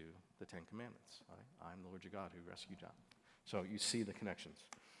to the 10 Commandments. Right? I'm the Lord your God who rescued you. So you see the connections.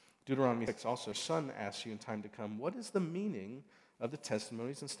 Deuteronomy 6 also, son asks you in time to come, what is the meaning of the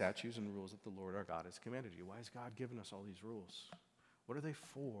testimonies and statutes and rules that the Lord our God has commanded you? Why has God given us all these rules? What are they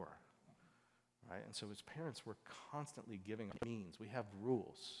for? Right? And so as parents, we're constantly giving means. We have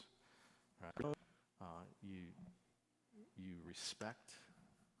rules. Right? You respect,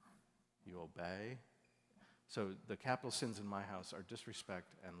 you obey. So the capital sins in my house are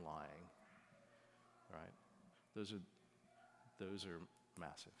disrespect and lying. Right? Those are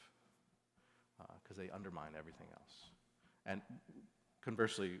massive because they undermine everything else. And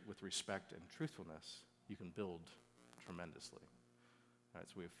conversely, with respect and truthfulness, you can build tremendously. Right,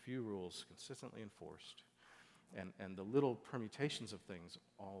 so we have few rules consistently enforced, and the little permutations of things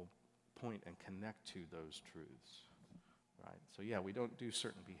all point and connect to those truths. Right? So yeah, we don't do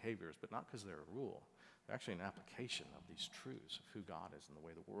certain behaviors, but not because they're a rule. They're actually an application of these truths of who God is and the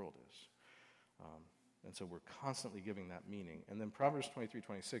way the world is. And so we're constantly giving that meaning. And then Proverbs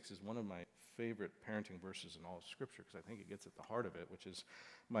 23:26 is one of my favorite parenting verses in all of Scripture because I think it gets at the heart of it, which is,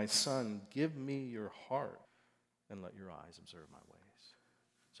 "My son, give me your heart and let your eyes observe my ways."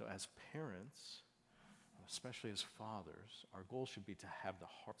 So as parents, especially as fathers, our goal should be to have the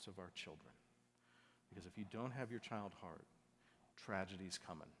hearts of our children. Because if you don't have your child heart, tragedy's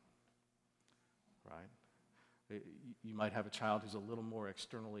coming, right? You might have a child who's a little more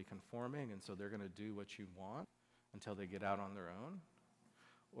externally conforming, and so they're going to do what you want until they get out on their own.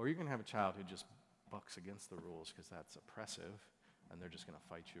 Or you're going to have a child who just bucks against the rules because that's oppressive, and they're just going to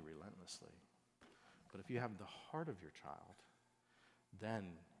fight you relentlessly. But if you have the heart of your child,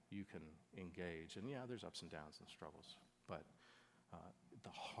 then you can engage. And yeah, there's ups and downs and struggles, but the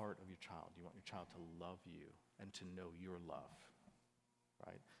heart of your child, you want your child to love you and to know your love,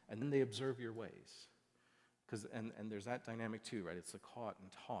 right? And then they observe your ways. And there's that dynamic too, right? It's the caught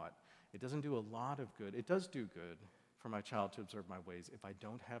and taught. It doesn't do a lot of good. It does do good for my child to observe my ways if I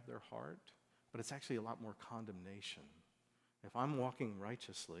don't have their heart, but it's actually a lot more condemnation. If I'm walking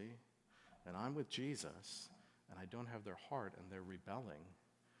righteously and I'm with Jesus and I don't have their heart and they're rebelling,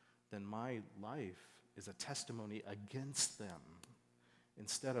 then my life is a testimony against them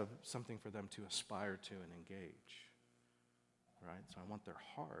instead of something for them to aspire to and engage, right? So I want their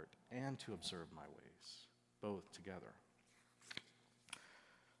heart and to observe my ways, both together.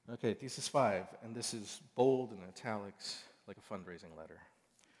 Okay, thesis 5, and this is bold in italics like a fundraising letter.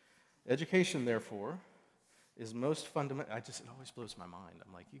 Education, therefore, is most fundamental. It always blows my mind.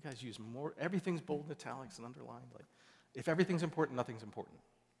 I'm like, you guys use more, everything's bold in italics and underlined. Like, if everything's important, nothing's important,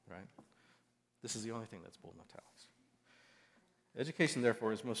 right? This is the only thing that's bold in italics. Education,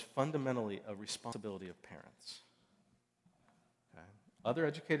 therefore, is most fundamentally a responsibility of parents. Okay? Other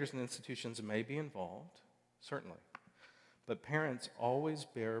educators and institutions may be involved, certainly. But parents always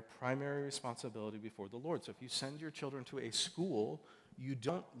bear primary responsibility before the Lord. So if you send your children to a school, you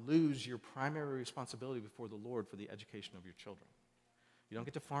don't lose your primary responsibility before the Lord for the education of your children. You don't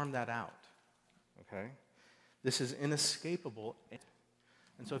get to farm that out, okay? This is inescapable.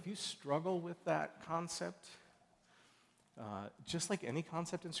 And so if you struggle with that concept, just like any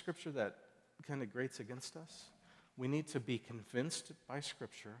concept in Scripture that kind of grates against us, we need to be convinced by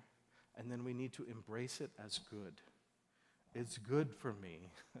Scripture, and then we need to embrace it as good. It's good for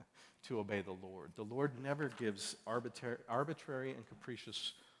me to obey the Lord. The Lord never gives arbitrary and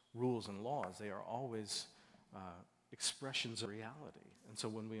capricious rules and laws. They are always expressions of reality. And so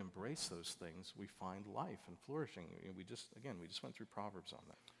when we embrace those things, we find life and flourishing. We just went through Proverbs on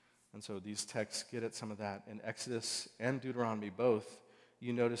that. And so these texts get at some of that. In Exodus and Deuteronomy both,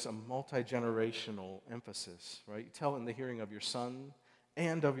 you notice a multi-generational emphasis, right? You tell in the hearing of your son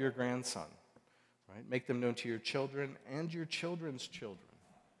and of your grandson. Right? Make them known to your children and your children's children.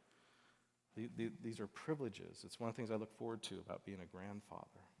 These are privileges. It's one of the things I look forward to about being a grandfather.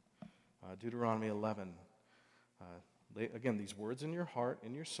 Deuteronomy 11. Again, these words in your heart,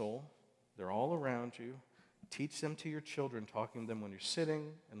 in your soul, they're all around you. Teach them to your children, talking to them when you're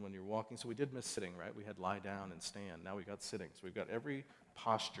sitting and when you're walking. So we did miss sitting, right? We had lie down and stand. Now we've got sitting. So we've got every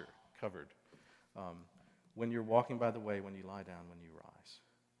posture covered. When you're walking by the way, when you lie down, when you rise.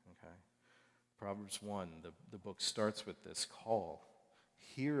 Okay? Proverbs 1, the book starts with this call.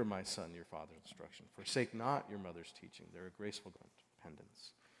 Hear, my son, your father's instruction. Forsake not your mother's teaching. They're a graceful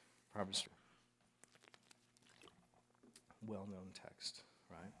dependence. Proverbs, well-known text,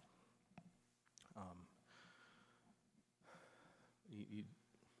 right?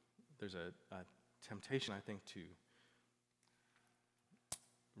 There's a temptation, I think, to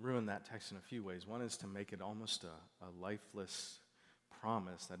ruin that text in a few ways. One is to make it almost a lifeless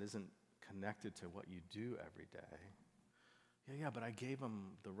promise that isn't connected to what you do every day. Yeah, but I gave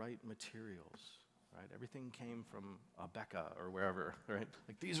them the right materials, right? Everything came from Becca or wherever, right?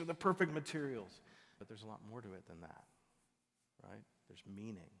 Like, these are the perfect materials. But there's a lot more to it than that, right? There's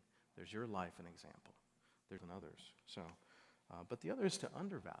meaning. There's your life and example. There's others. So, but the other is to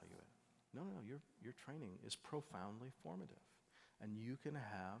undervalue it. No, your training is profoundly formative. And you can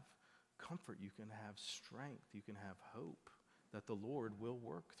have comfort. You can have strength. You can have hope that the Lord will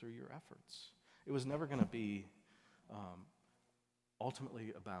work through your efforts. It was never going to be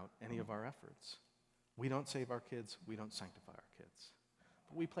ultimately about any of our efforts. We don't save our kids. We don't sanctify our kids.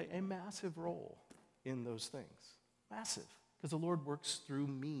 But we play a massive role in those things. Massive. Because the Lord works through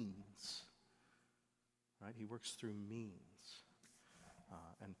means. Right? He works through means.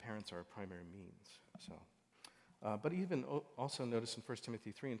 And parents are a primary means. So, but even also notice in 1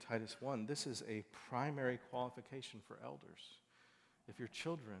 Timothy 3 and Titus 1, this is a primary qualification for elders. If your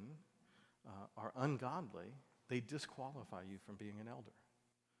children are ungodly, they disqualify you from being an elder.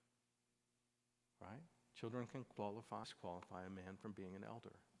 right? Children can disqualify a man from being an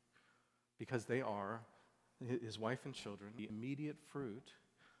elder because they are, his wife and children, the immediate fruit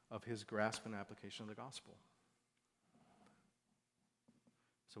of his grasp and application of the gospel.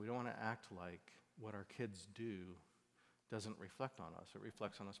 So we don't want to act like what our kids do doesn't reflect on us. It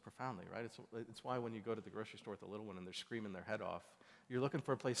reflects on us profoundly, right? It's why when you go to the grocery store with the little one and they're screaming their head off, you're looking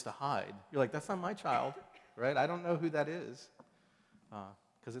for a place to hide. You're like, that's not my child, right? I don't know who that is,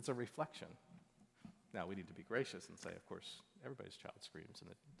 because it's a reflection. Now, we need to be gracious and say, of course, everybody's child screams, and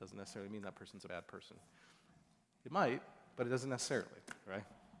it doesn't necessarily mean that person's a bad person. It might, but it doesn't necessarily, right?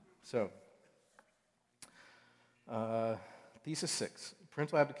 So, thesis 6,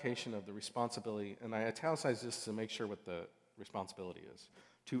 parental abdication of the responsibility, and I italicized this to make sure what the responsibility is,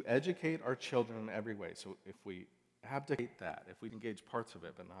 to educate our children in every way. So if we abdicate that, if we engage parts of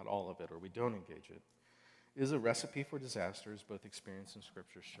it but not all of it, or we don't engage it, is a recipe for disasters both experience and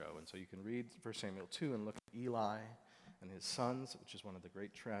Scripture show. And so you can read 1 Samuel 2 and look at Eli and his sons, which is one of the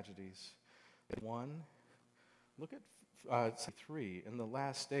great tragedies. 1, look at 3. In the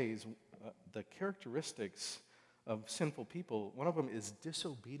last days, the characteristics of sinful people, one of them is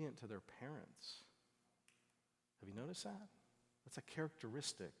disobedient to their parents. Have you noticed that? That's a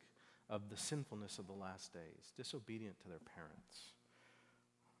characteristic of the sinfulness of the last days, disobedient to their parents.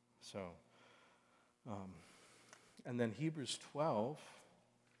 So, and then Hebrews 12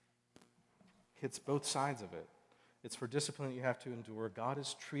 hits both sides of it. It's for discipline that you have to endure. God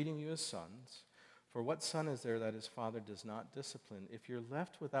is treating you as sons. For what son is there that his father does not discipline? If you're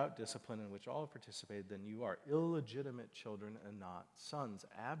left without discipline in which all have participated, then you are illegitimate children and not sons.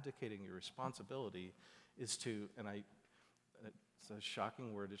 Abdicating your responsibility is to, it's a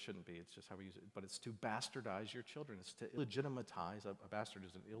shocking word, it shouldn't be, it's just how we use it, but it's to bastardize your children. It's to illegitimize, a bastard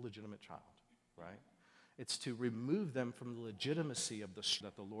is an illegitimate child, right? It's to remove them from the legitimacy of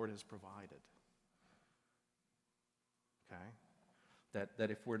that the Lord has provided. Okay?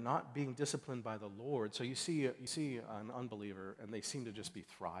 That if we're not being disciplined by the Lord, so you see an unbeliever and they seem to just be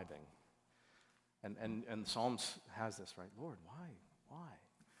thriving. And Psalms has this, right? Lord, why?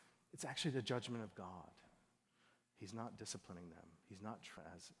 It's actually the judgment of God. He's not disciplining them. He's not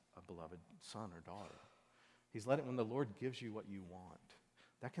as a beloved son or daughter. He's letting, when the Lord gives you what you want,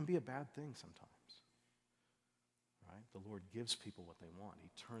 that can be a bad thing sometimes. Right? The Lord gives people what they want. He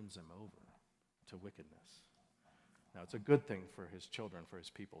turns them over to wickedness. Now, it's a good thing for his children, for his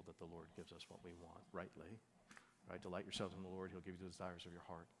people, that the Lord gives us what we want rightly. Right? Delight yourselves in the Lord. He'll give you the desires of your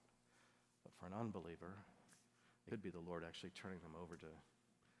heart. But for an unbeliever, it could be the Lord actually turning them over to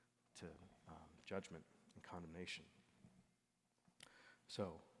judgment and condemnation.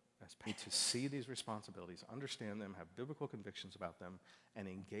 So, as parents, to see these responsibilities, understand them, have biblical convictions about them, and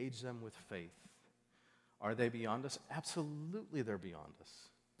engage them with faith. Are they beyond us? Absolutely they're beyond us,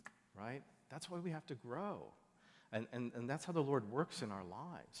 right? That's why we have to grow. And that's how the Lord works in our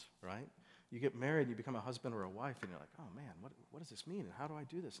lives, right? You get married and you become a husband or a wife and you're like, oh man, what does this mean? And how do I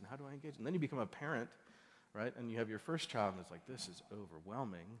do this? And how do I engage? And then you become a parent, right? And you have your first child and it's like, this is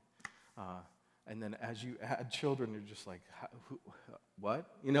overwhelming. And then as you add children, you're just like, what?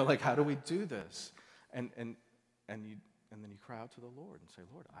 You know, like, how do we do this? And then you cry out to the Lord and say,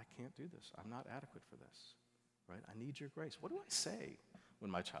 Lord, I can't do this. I'm not adequate for this, right? I need your grace. What do I say when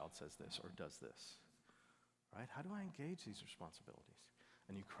my child says this or does this, right? How do I engage these responsibilities?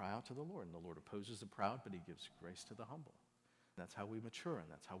 And you cry out to the Lord, and the Lord opposes the proud, but he gives grace to the humble. That's how we mature, and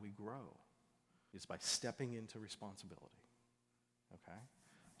that's how we grow, is by stepping into responsibility, okay?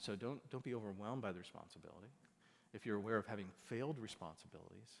 So don't be overwhelmed by the responsibility. If you're aware of having failed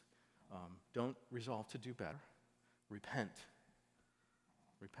responsibilities, don't resolve to do better. Repent,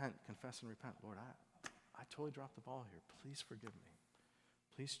 confess and repent. Lord, I totally dropped the ball here. Please forgive me.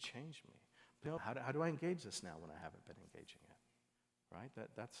 Please change me. How do I engage this now when I haven't been engaging it? Right?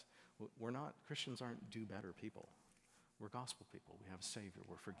 Christians aren't do-better people. We're gospel people. We have a Savior.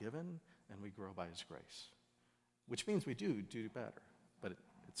 We're forgiven, and we grow by his grace, which means we do better, but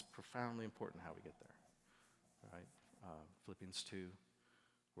it's profoundly important how we get there. Right? Philippians 2,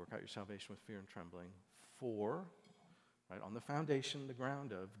 work out your salvation with fear and trembling. 4, right, on the foundation, the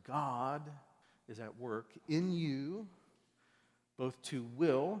ground of God is at work in you, both to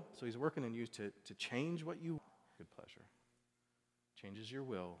will, so he's working in you to change what you want, good pleasure. Changes your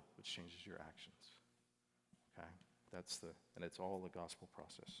will, which changes your actions. Okay? And it's all the gospel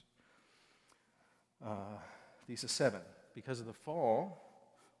process. Thesis 7, because of the fall,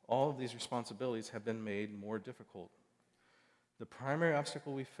 all of these responsibilities have been made more difficult. The primary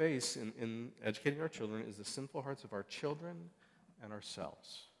obstacle we face in educating our children is the sinful hearts of our children and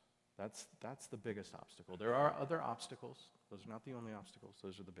ourselves. That's the biggest obstacle. There are other obstacles. Those are not the only obstacles.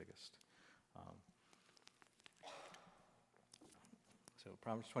 Those are the biggest. So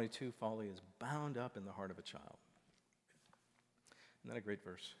Proverbs 22, folly is bound up in the heart of a child. Isn't that a great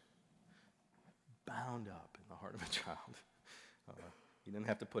verse? Bound up in the heart of a child. You didn't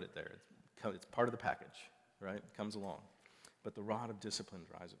have to put it there. It's part of the package, right? It comes along. But the rod of discipline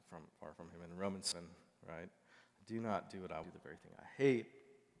drives it far from him. In Romans 7, right? Do not do what I do, the very thing I hate.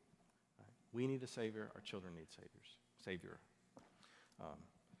 Right? We need a Savior. Our children need Savior.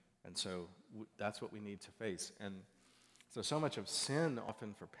 And so that's what we need to face. And so much of sin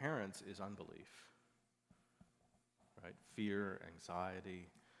often for parents is unbelief, right? Fear, anxiety.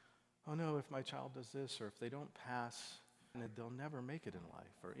 Oh no, if my child does this, or if they don't pass, they'll never make it in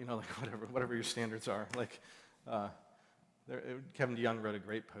life, or like whatever your standards are. Like Kevin DeYoung wrote a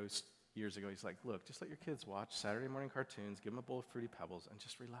great post years ago. He's like, look, just let your kids watch Saturday morning cartoons, give them a bowl of Fruity Pebbles, and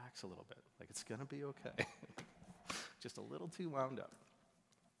just relax a little bit. Like, it's gonna be okay. Just a little too wound up.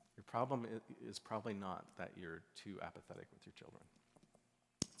 Your problem is probably not that you're too apathetic with your children.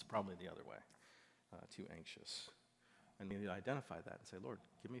 It's probably the other way, too anxious. And you need to identify that and say, Lord,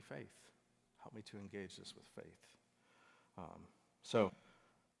 give me faith. Help me to engage this with faith.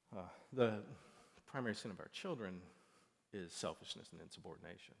 The primary sin of our children is selfishness and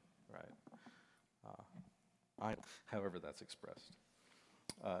insubordination, right? However that's expressed.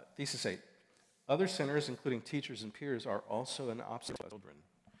 Thesis 8. Other sinners, including teachers and peers, are also an obstacle to children.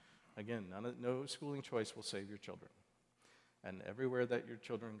 Again, no schooling choice will save your children. And everywhere that your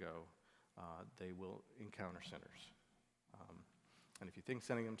children go, they will encounter sinners. And if you think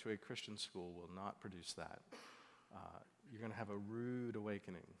sending them to a Christian school will not produce that, you're going to have a rude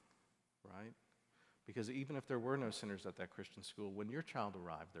awakening, right? Because even if there were no sinners at that Christian school, when your child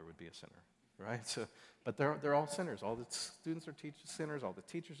arrived, there would be a sinner, right? But they're all sinners. All the students are sinners. All the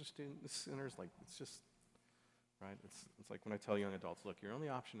teachers are sinners. Like, it's just, right? It's like when I tell young adults, look, your only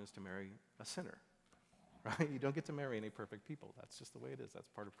option is to marry a sinner, right? You don't get to marry any perfect people. That's just the way it is. That's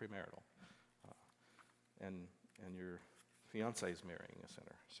part of premarital. And your fiance is marrying a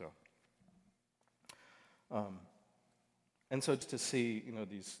sinner. And so to see,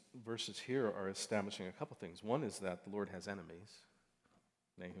 these verses here are establishing a couple things. One is that the Lord has enemies,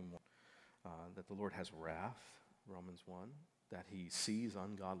 Nahum 1. That the Lord has wrath, Romans 1. That he sees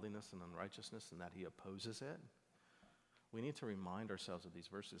ungodliness and unrighteousness and that he opposes it. We need to remind ourselves of these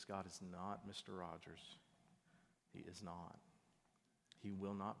verses. God is not Mr. Rogers. He is not. He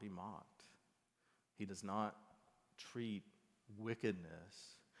will not be mocked. He does not treat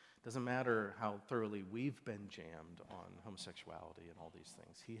wickedness. Doesn't matter how thoroughly we've been jammed on homosexuality and all these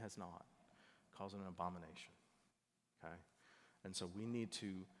things. He has not. Calls it an abomination. Okay? And so we need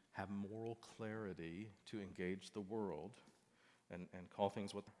to have moral clarity to engage the world and call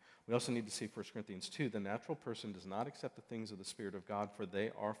things what. We also need to see 1 Corinthians 2. The natural person does not accept the things of the Spirit of God, for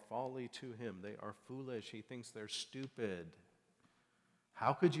they are folly to him. They are foolish. He thinks they're stupid.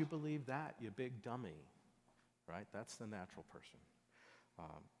 How could you believe that, you big dummy? Right? That's the natural person.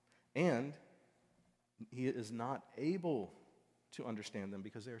 And he is not able to understand them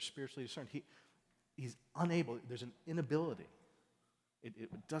because they are spiritually discerned. He's unable. There's an inability. It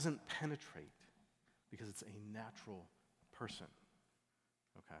doesn't penetrate because it's a natural person.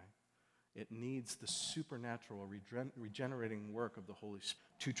 Okay? It needs the supernatural regenerating work of the Holy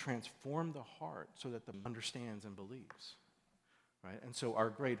Spirit to transform the heart so that the understands and believes. Right? And so our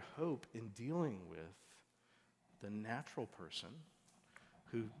great hope in dealing with the natural person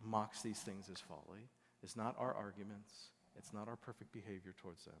who mocks these things as folly is not our arguments. It's not our perfect behavior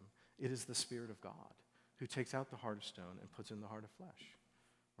towards them. It is the Spirit of God who takes out the heart of stone and puts in the heart of flesh,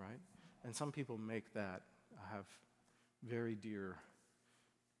 right? And some people make that. I have very dear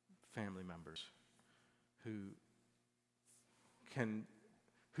family members who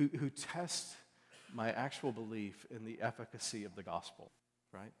test my actual belief in the efficacy of the gospel,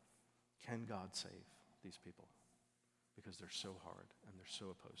 right? Can God save these people? Because they're so hard and they're so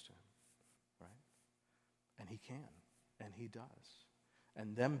opposed to him, right? And he can, and he does.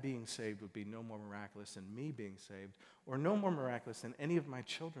 And them being saved would be no more miraculous than me being saved, or no more miraculous than any of my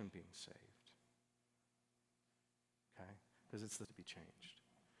children being saved. Okay? Because it's to be changed.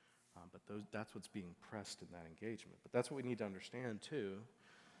 But that's what's being pressed in that engagement. But that's what we need to understand, too,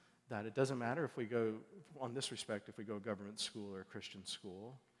 that it doesn't matter if we go, on this respect, if we go government school or Christian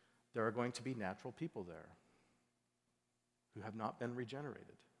school, there are going to be natural people there who have not been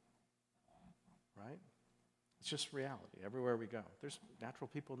regenerated, right? It's just reality. Everywhere we go, there's natural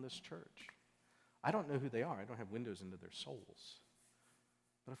people in this church. I don't know who they are. I don't have windows into their souls.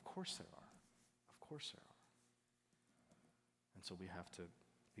 But of course there are. Of course there are. And so we have to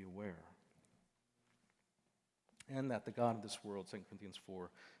be aware. And that the God of this world, 2 Corinthians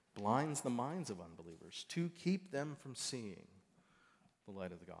 4, blinds the minds of unbelievers to keep them from seeing the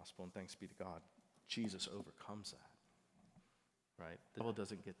light of the gospel, and thanks be to God, Jesus overcomes that, right? The devil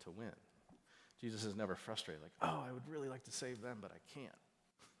doesn't get to win. Jesus is never frustrated, like, oh, I would really like to save them, but I can't,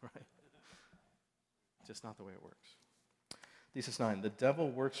 right? Just not the way it works. Thesis 9, the devil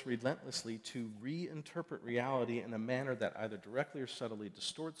works relentlessly to reinterpret reality in a manner that either directly or subtly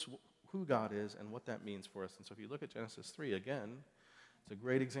distorts who God is and what that means for us. And so if you look at Genesis 3, again, it's a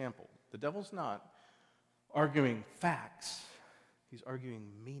great example. The devil's not arguing facts, he's arguing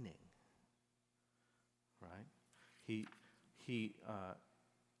meaning, right? He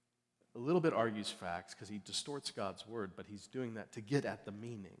a little bit argues facts because he distorts God's word, but he's doing that to get at the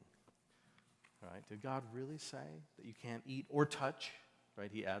meaning. Right? Did God really say that you can't eat or touch?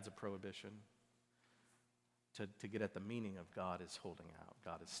 Right? He adds a prohibition to get at the meaning of God is holding out.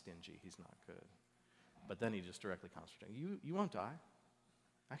 God is stingy. He's not good. But then he just directly contradicts. You won't die.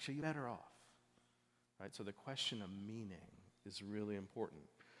 Actually, you're better off. Right? So the question of meaning is really important.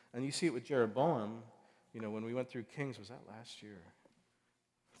 And you see it with Jeroboam. When we went through Kings, was that last year?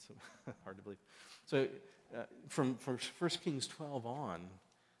 It's hard to believe. So from 1 Kings 12 on,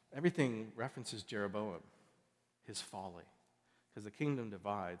 everything references Jeroboam, his folly. Because the kingdom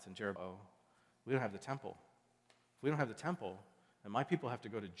divides, and Jeroboam, we don't have the temple. If we don't have the temple, and my people have to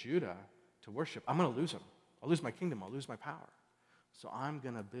go to Judah to worship, I'm going to lose them. I'll lose my kingdom. I'll lose my power. So I'm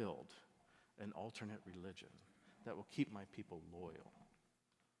going to build an alternate religion that will keep my people loyal.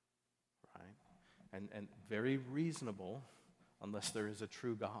 Right? And very reasonable, unless there is a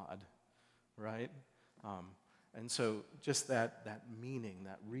true God. Right? And so just that meaning,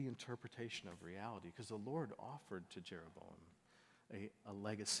 that reinterpretation of reality, because the Lord offered to Jeroboam a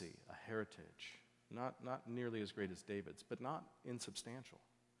legacy, a heritage, not nearly as great as David's, but not insubstantial.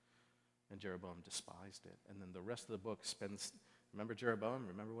 And Jeroboam despised it. And then the rest of the book spends, remember Jeroboam?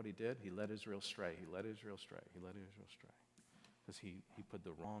 Remember what he did? He led Israel astray. He led Israel astray. He led Israel astray. Because he put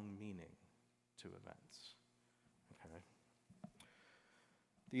the wrong meaning to events. Okay?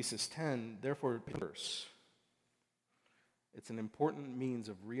 Thesis 10, therefore, verse. It's an important means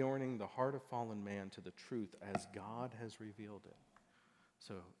of reorienting the heart of fallen man to the truth as God has revealed it.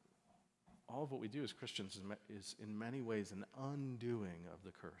 So all of what we do as Christians is in many ways an undoing of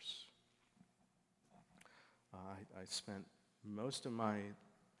the curse. I spent most of my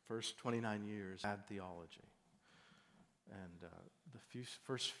first 29 years at theology. And the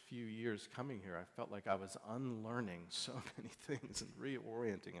first few years coming here, I felt like I was unlearning so many things and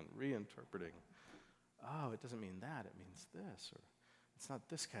reorienting and reinterpreting. Oh, it doesn't mean that, it means this. Or it's not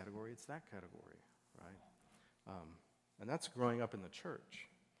this category, it's that category, right? And that's growing up in the church.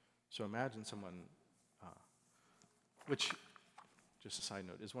 So imagine someone, which, just a side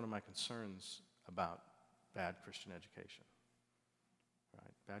note, is one of my concerns about bad Christian education.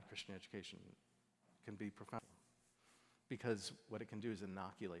 Right? Bad Christian education can be profound. Because what it can do is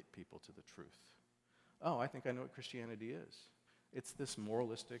inoculate people to the truth. Oh, I think I know what Christianity is. It's this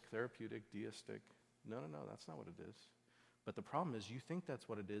moralistic, therapeutic, deistic. No, that's not what it is. But the problem is you think that's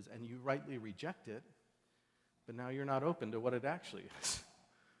what it is, and you rightly reject it, but now you're not open to what it actually is.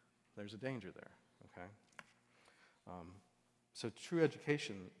 There's a danger there, okay? So true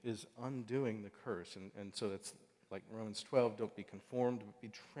education is undoing the curse, and so it's like Romans 12, don't be conformed, but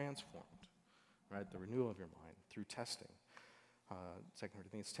be transformed, right? The renewal of your mind through testing. 2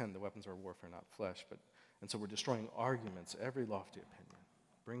 Corinthians 10, the weapons of our warfare, not flesh, and so we're destroying arguments, every lofty opinion,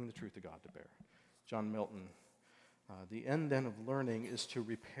 bringing the truth of God to bear. John Milton, the end then of learning is to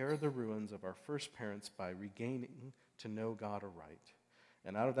repair the ruins of our first parents by regaining to know God aright,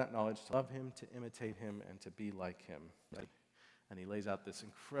 and out of that knowledge to love him, to imitate him, and to be like him. And he lays out this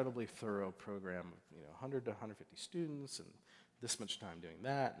incredibly thorough program of 100 to 150 students, and this much time doing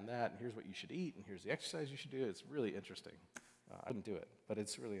that, and here's what you should eat, and here's the exercise you should do. It's really interesting. I didn't do it, but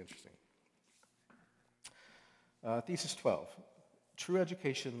it's really interesting. Thesis 12. True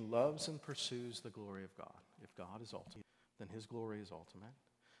education loves and pursues the glory of God. If God is ultimate, then his glory is ultimate.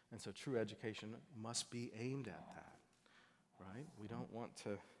 And so true education must be aimed at that, right? We don't want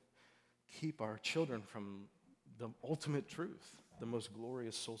to keep our children from the ultimate truth, the most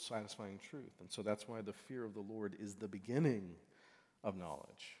glorious, soul-satisfying truth. And so that's why the fear of the Lord is the beginning of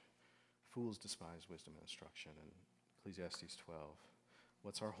knowledge. Fools despise wisdom and instruction. And Ecclesiastes 12.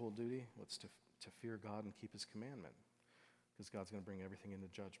 What's our whole duty? What's to fear God and keep his commandment? Because God's going to bring everything into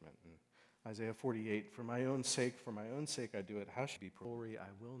judgment. And Isaiah 48, for my own sake I do it. How should be glory I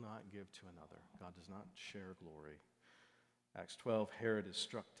will not give to another. God does not share glory. Acts 12, Herod is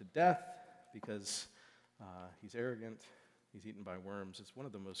struck to death because he's arrogant. He's eaten by worms. It's one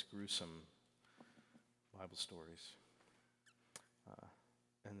of the most gruesome Bible stories.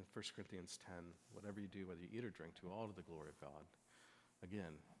 And in 1 Corinthians 10, whatever you do, whether you eat or drink, do all to the glory of God.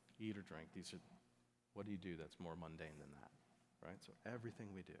 Again, eat or drink. What do you do that's more mundane than that, right? So everything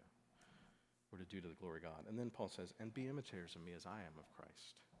we do, we're to do to the glory of God. And then Paul says, and be imitators of me as I am of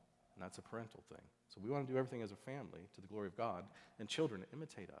Christ. And that's a parental thing. So we want to do everything as a family to the glory of God, and children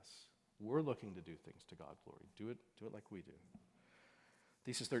imitate us. We're looking to do things to God's glory. Do it like we do.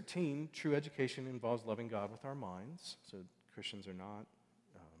 Thesis 13, true education involves loving God with our minds. So Christians are not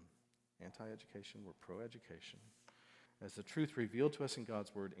anti-education, we're pro-education. As the truth revealed to us in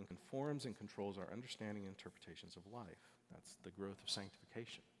God's word informs and controls our understanding and interpretations of life. That's the growth of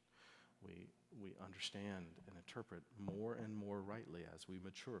sanctification. We understand and interpret more and more rightly as we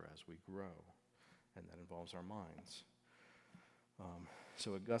mature, as we grow, and that involves our minds.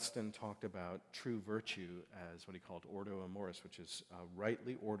 So Augustine talked about true virtue as what he called ordo amoris, which is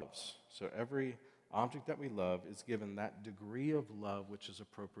rightly ordered. So every object that we love is given that degree of love which is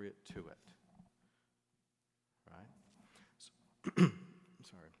appropriate to it. Right? I'm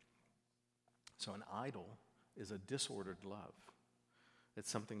sorry. So an idol is a disordered love.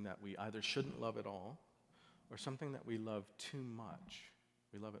 It's something that we either shouldn't love at all or something that we love too much.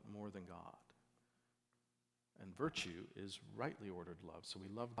 We love it more than God. And virtue is rightly ordered love. So we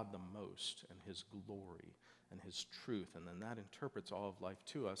love God the most and his glory and his truth. And then that interprets all of life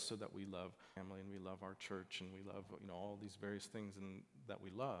to us so that we love family and we love our church and we love all these various things that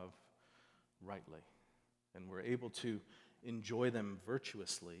we love rightly. And we're able to enjoy them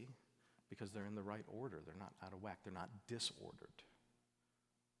virtuously because they're in the right order. They're not out of whack. They're not disordered.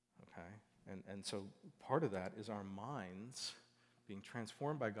 Okay? And so part of that is our minds being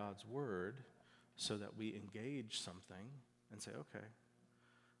transformed by God's word so that we engage something and say, okay,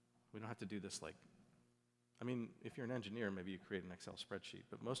 we don't have to do this if you're an engineer, maybe you create an Excel spreadsheet,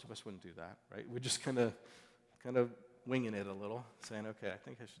 but most of us wouldn't do that, right? We're just kind of winging it a little, saying, okay, I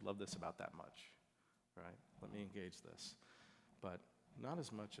think I should love this about that much, right? Let me engage this. But not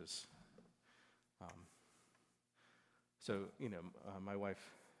as much as, my wife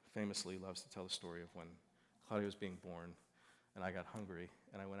famously loves to tell the story of when Claudia was being born and I got hungry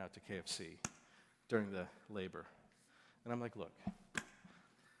and I went out to KFC during the labor. And I'm like, look,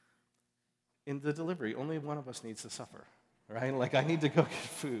 in the delivery, only one of us needs to suffer, right? Like, I need to go get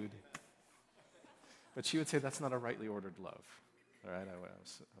food. But she would say that's not a rightly ordered love, all right? I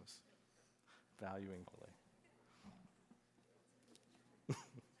was valuing fully.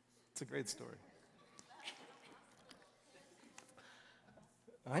 It's a great story.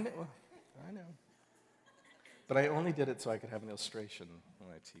 I know. But I only did it so I could have an illustration when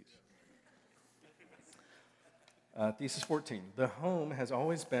I teach. Thesis 14. The home has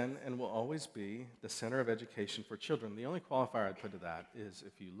always been and will always be the center of education for children. The only qualifier I'd put to that is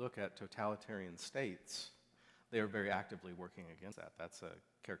if you look at totalitarian states, they are very actively working against that. That's a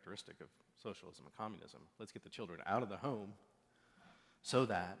characteristic of socialism and communism. Let's get the children out of the home so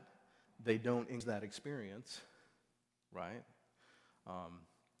that they don't into that experience, right?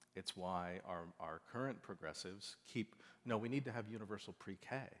 It's why our current progressives we need to have universal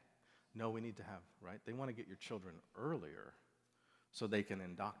pre-K. No, we need to have, right? They want to get your children earlier so they can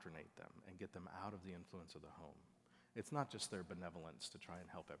indoctrinate them and get them out of the influence of the home. It's not just their benevolence to try and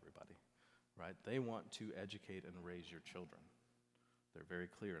help everybody, right? They want to educate and raise your children. They're very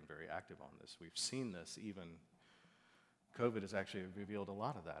clear and very active on this. We've seen this even, COVID has actually revealed a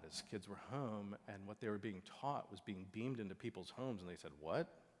lot of that, as kids were home and what they were being taught was being beamed into people's homes, and they said, what?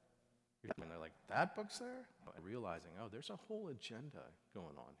 And they're like, that book's there? Realizing, there's a whole agenda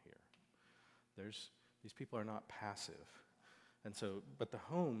going on here. These people are not passive. And so, but the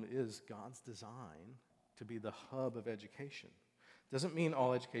home is God's design to be the hub of education. Doesn't mean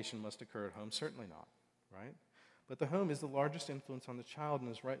all education must occur at home, certainly not, right? But the home is the largest influence on the child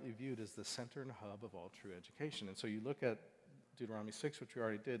and is rightly viewed as the center and hub of all true education. And so you look at Deuteronomy 6, which we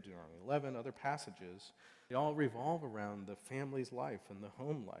already did, Deuteronomy 11, other passages, they all revolve around the family's life and the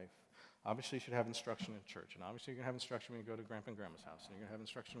home life. Obviously, you should have instruction in church, and obviously you're going to have instruction when you go to Grandpa and Grandma's house, and you're going to have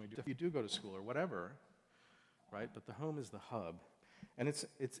instruction if you do go to school or whatever, right? But the home is the hub. And it's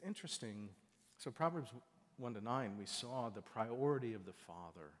interesting. So Proverbs 1-9, we saw the priority of the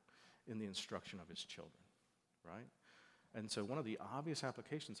father in the instruction of his children, right? And so one of the obvious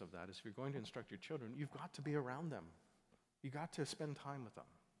applications of that is if you're going to instruct your children, you've got to be around them. You've got to spend time with them.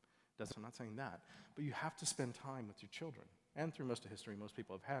 I'm not saying that, but you have to spend time with your children. And through most of history, most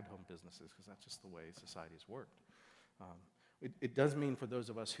people have had home businesses because that's just the way society's worked. It does mean for those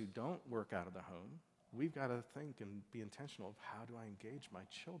of us who don't work out of the home, we've got to think and be intentional of how do I engage my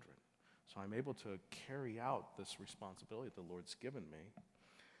children so I'm able to carry out this responsibility the Lord's given me.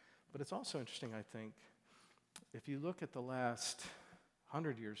 But it's also interesting, I think, if you look at the last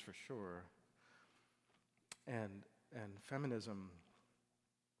 100 years for sure, and feminism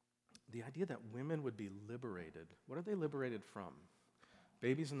the idea that women would be liberated. What are they liberated from?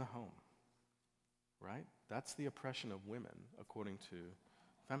 Babies in the home, right? That's the oppression of women according to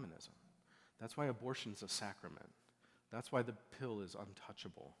feminism. That's why abortion's a sacrament. That's why the pill is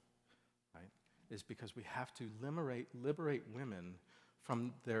untouchable, right? Is because we have to liberate women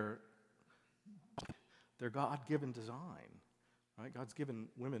from their God-given design, right? God's given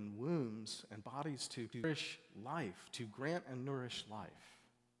women wombs and bodies to nourish life, to grant and nourish life.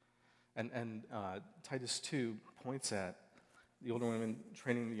 And Titus 2 points at the older women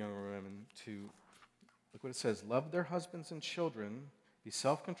training the younger women to, look what it says, love their husbands and children, be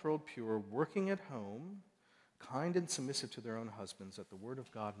self-controlled, pure, working at home, kind and submissive to their own husbands, that the word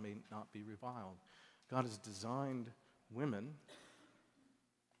of God may not be reviled. God has designed women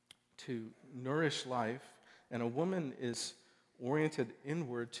to nourish life, and a woman is oriented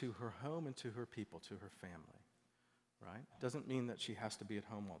inward to her home and to her people, to her family, right? Doesn't mean that she has to be at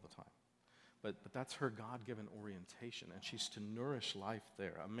home all the time. But that's her God-given orientation, and she's to nourish life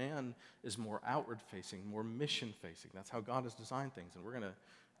there. A man is more outward-facing, more mission-facing. That's how God has designed things, and we're going to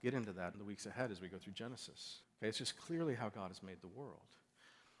get into that in the weeks ahead as we go through Genesis. Okay, it's just clearly how God has made the world.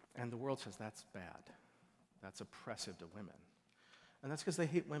 And the world says that's bad. That's oppressive to women. And that's because they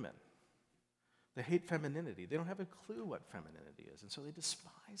hate women. They hate femininity. They don't have a clue what femininity is, and so they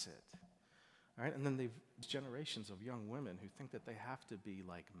despise it. All right? And then they've generations of young women who think that they have to be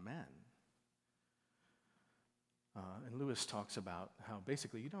like men. And Lewis talks about how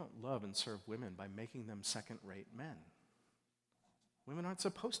basically you don't love and serve women by making them second-rate men. Women aren't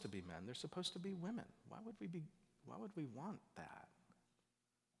supposed to be men. They're supposed to be women. Why would we want that?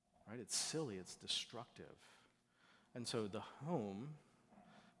 Right? It's silly. It's destructive. And so the home,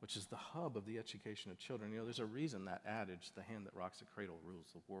 which is the hub of the education of children, there's a reason that adage, the hand that rocks the cradle rules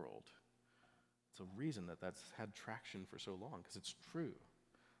the world. It's a reason that that's had traction for so long, because it's true,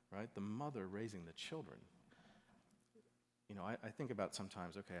 right? The mother raising the children. I think about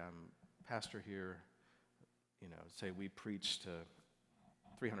sometimes, okay, I'm pastor here, say we preach to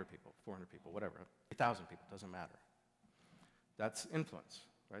 300 people, 400 people, whatever, 1,000 people, doesn't matter. That's influence,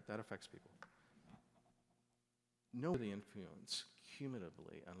 right? That affects people. Know the influence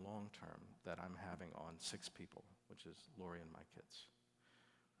cumulatively and long-term that I'm having on 6 people, which is Lori and my kids.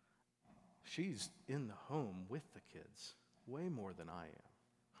 She's in the home with the kids way more than I am.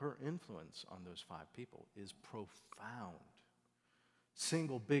 Her influence on those 5 people is profound.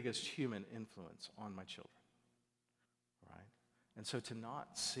 Single biggest human influence on my children, right? And so to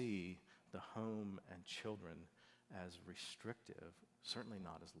not see the home and children as restrictive, certainly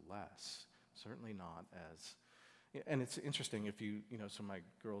not as less, certainly not as, and it's interesting if so my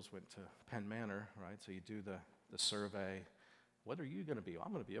girls went to Penn Manor, right? So you do the survey. What are you going to be? Well,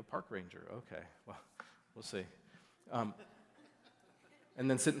 I'm going to be a park ranger. Okay, well, we'll see. And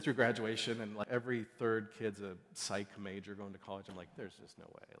then sitting through graduation, and like every third kid's a psych major going to college. I'm like, there's just no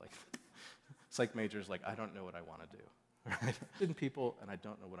way. Like, psych major's like, I don't know what I want to do. Right? In people, and I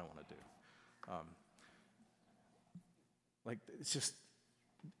don't know what I want to do. It's just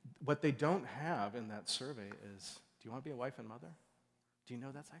what they don't have in that survey is, do you want to be a wife and mother? Do you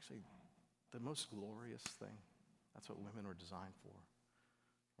know that's actually the most glorious thing? That's what women are designed for,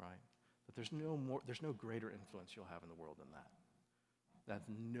 right? But there's no greater influence you'll have in the world than that. That's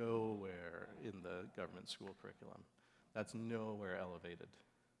nowhere in the government school curriculum. That's nowhere elevated,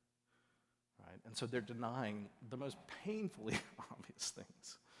 right? And so they're denying the most painfully obvious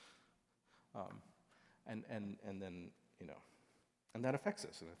things. And then, and that affects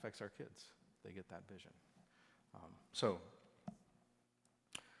us, and it affects our kids. They get that vision. So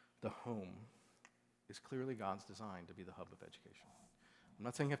the home is clearly God's design to be the hub of education. I'm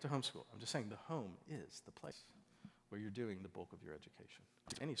not saying you have to homeschool. I'm just saying the home is the place where you're doing the bulk of your education.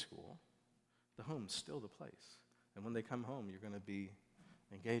 Any school, the home's still the place. And when they come home, you're going to be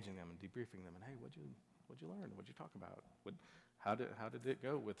engaging them and debriefing them. And hey, what'd you learn? What'd you talk about? How did it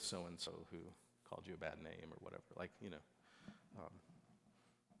go with so-and-so who called you a bad name or whatever?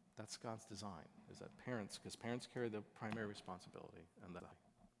 That's God's design, is that because parents carry the primary responsibility, and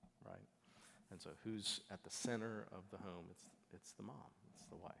right? And so who's at the center of the home? It's the mom, it's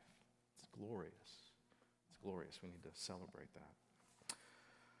the wife. It's glorious. It's glorious. We need to celebrate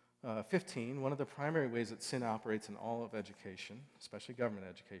that. 15, one of the primary ways that sin operates in all of education, especially government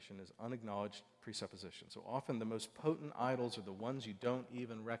education, is unacknowledged presupposition. So often the most potent idols are the ones you don't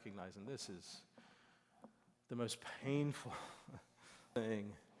even recognize, and this is the most painful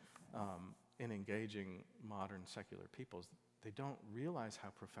thing in engaging modern secular peoples. They don't realize how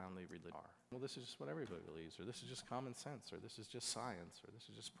profoundly religious are. Well, this is just what everybody believes, or this is just common sense, or this is just science, or this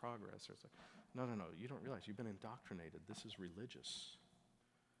is just progress. Or it's like, no, you don't realize you've been indoctrinated. This is religious.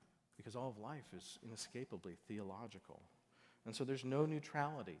 because all of life is inescapably theological. And so there's no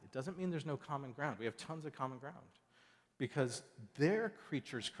neutrality. It doesn't mean there's no common ground. We have tons of common ground because they're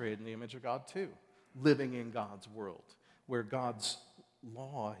creatures created in the image of God too, living in God's world, where God's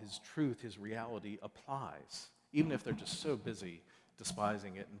law, his truth, his reality applies. Even if they're just so busy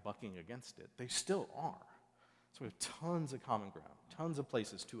despising it and bucking against it, they still are. So we have tons of common ground, tons of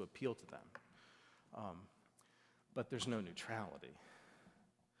places to appeal to them. But there's no neutrality.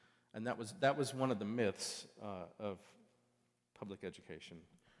 And that was one of the myths of public education.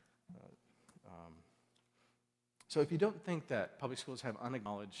 So if you don't think that public schools have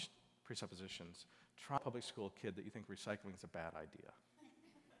unacknowledged presuppositions, try a public school kid that you think recycling is a bad idea.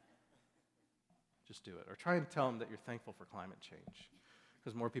 Just do it. Or try and tell them that you're thankful for climate change,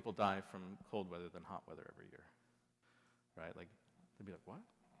 because more people die from cold weather than hot weather every year. Right? Like, they'd be like, what?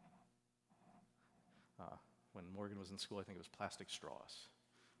 When Morgan was in school, I think it was plastic straws.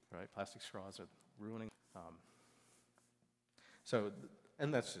 Right? Plastic straws are ruining.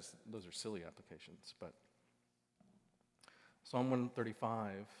 And that's just, those are silly applications. But Psalm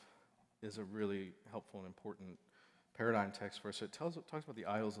 135 is a really helpful and important paradigm text for us. So it talks about the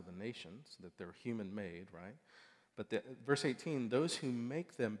isles of the nations, that they're human-made, right? But verse 18, those who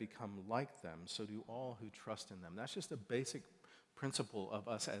make them become like them, so do all who trust in them. That's just a basic principle of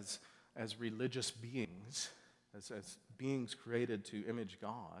us as religious beings, as beings created to image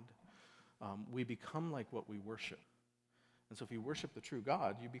God. We become like what we worship. And so if you worship the true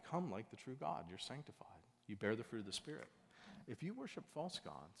God, you become like the true God. You're sanctified. You bear the fruit of the Spirit. If you worship false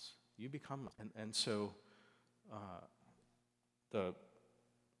gods, you become, I don't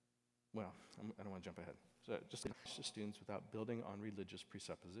want to jump ahead. So just to students without building on religious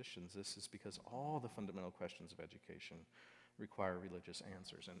presuppositions. This is because all the fundamental questions of education require religious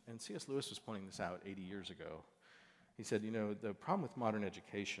answers. And C.S. Lewis was pointing this out 80 years ago. He said, the problem with modern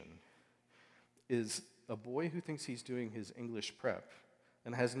education is a boy who thinks he's doing his English prep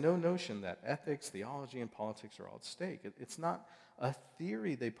and has no notion that ethics, theology, and politics are all at stake. It's not a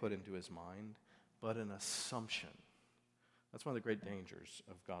theory they put into his mind, but an assumption. That's one of the great dangers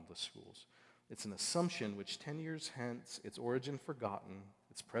of godless schools. It's an assumption which 10 years hence, its origin forgotten,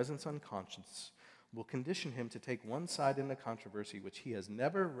 its presence unconscious, will condition him to take one side in a controversy which he has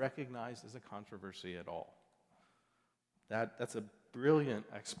never recognized as a controversy at all. That's a brilliant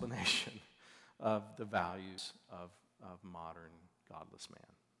explanation of the values of modern godless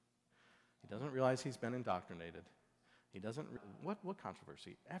man. He doesn't realize he's been indoctrinated. He doesn't, what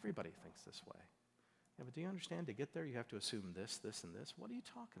controversy? Everybody thinks this way. Yeah, but do you understand, to get there you have to assume this, this, and this? What are you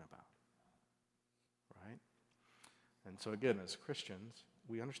talking about? Right? And so again, as Christians,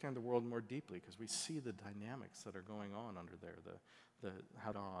 we understand the world more deeply because we see the dynamics that are going on under there, the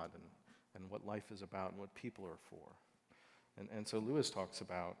how God and what life is about and what people are for. And so Lewis talks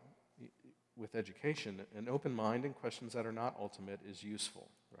about, with education, an open mind in questions that are not ultimate is useful,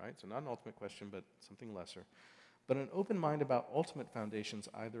 right? So not an ultimate question, but something lesser. But an open mind about ultimate foundations,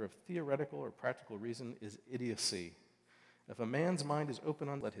 either of theoretical or practical reason, is idiocy. If a man's mind is open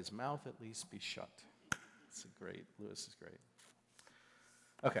on, let his mouth at least be shut. Lewis is great.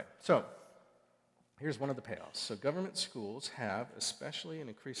 Okay, so here's one of the payoffs. So government schools have, especially and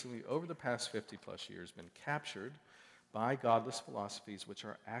increasingly over the past 50 plus years, been captured by godless philosophies which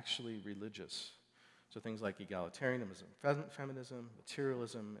are actually religious. So things like egalitarianism, feminism,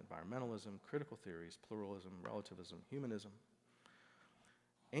 materialism, environmentalism, critical theories, pluralism, relativism, humanism.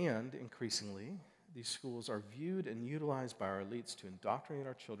 And increasingly, these schools are viewed and utilized by our elites to indoctrinate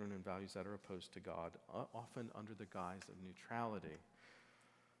our children in values that are opposed to God, often under the guise of neutrality.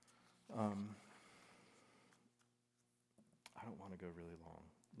 I don't want to go really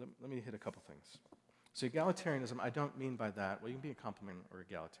long. Let me hit a couple things. So egalitarianism, I don't mean by that, well, you can be a compliment or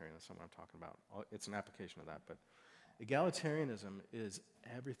egalitarian, that's not what I'm talking about. It's an application of that, but egalitarianism is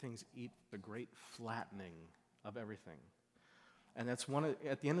the great flattening of everything. And that's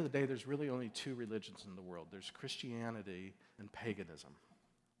at the end of the day, there's really only two religions in the world. There's Christianity and paganism.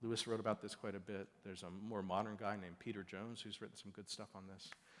 Lewis wrote about this quite a bit. There's a more modern guy named Peter Jones who's written some good stuff on this.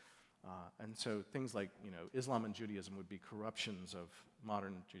 And so things like, Islam and Judaism would be corruptions of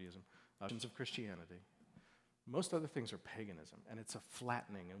modern Judaism, corruptions of Christianity. Most other things are paganism, and it's a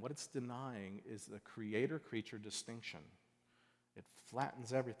flattening. And what it's denying is the creator-creature distinction. It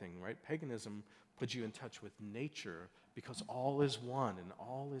flattens everything, right? Paganism puts you in touch with nature because all is one and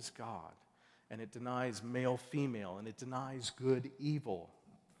all is God. And it denies male-female, and it denies good-evil,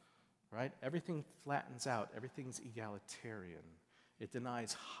 right? Everything flattens out. Everything's egalitarian. It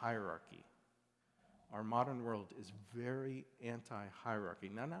denies hierarchy. Our modern world is very anti-hierarchy.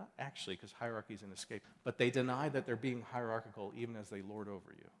 Now, not actually, because hierarchy is an escape, but they deny that they're being hierarchical even as they lord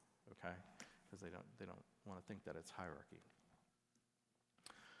over you, okay? Because they don't want to think that it's hierarchy.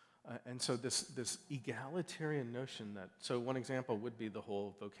 And so this egalitarian notion so one example would be the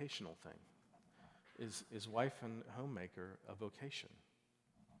whole vocational thing. Is wife and homemaker a vocation?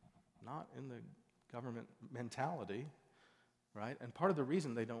 Not in the government mentality, right? And part of the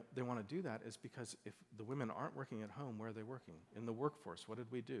reason they want to do that is because if the women aren't working at home, where are they working? In the workforce. What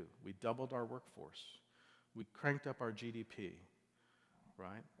did we do? We doubled our workforce. We cranked up our GDP,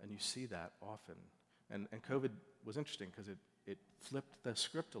 right? And you see that often. And COVID was interesting because it flipped the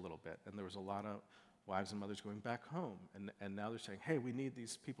script a little bit, and there was a lot of wives and mothers going back home, and now they're saying, hey, we need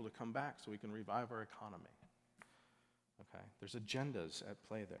these people to come back so we can revive our economy. Okay? There's agendas at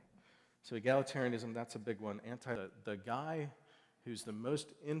play there. So egalitarianism, that's a big one. The guy who's the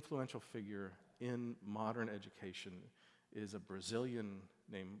most influential figure in modern education is a Brazilian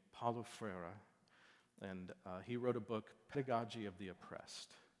named Paulo Freire, and he wrote a book, Pedagogy of the Oppressed.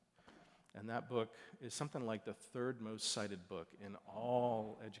 And that book is something like the third most cited book in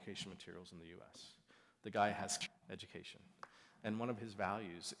all education materials in the U.S. The guy has education. And one of his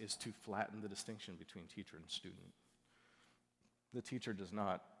values is to flatten the distinction between teacher and student. The teacher does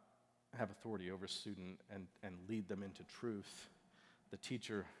not have authority over a student and lead them into truth. The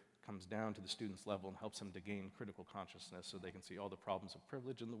teacher comes down to the student's level and helps them to gain critical consciousness so they can see all the problems of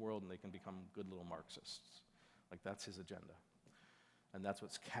privilege in the world and they can become good little Marxists. Like, that's his agenda. And that's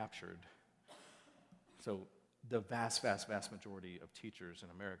what's captured. So the vast, vast, vast majority of teachers in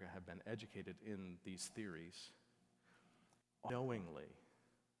America have been educated in these theories knowingly.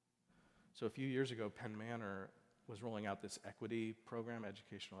 So a few years ago, Penn Manor was rolling out this equity program,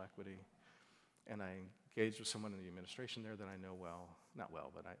 educational equity, and I engaged with someone in the administration there that I know well, not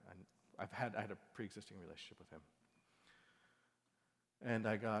well, but I had a pre-existing relationship with him. And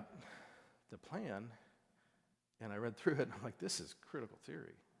I got the plan, and I read through it, and I'm like, this is critical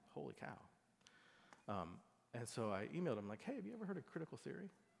theory. Holy cow. And so I emailed him, like, hey, have you ever heard of critical theory?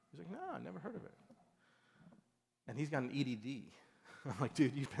 He's like, no, I never heard of it. And he's got an EDD. I'm like,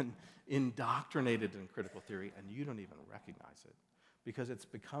 dude, you've been indoctrinated in critical theory, and you don't even recognize it, because it's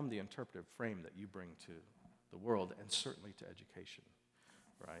become the interpretive frame that you bring to the world, and certainly to education,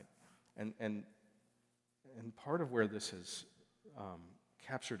 right? And part of where this has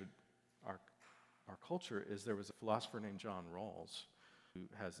captured our culture is there was a philosopher named John Rawls who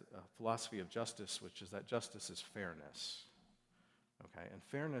has a philosophy of justice, which is that justice is fairness, okay? And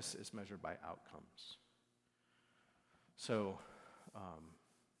fairness is measured by outcomes. So I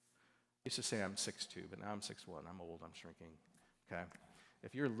used to say I'm 6'2", but now I'm 6'1". I'm old, I'm shrinking, okay?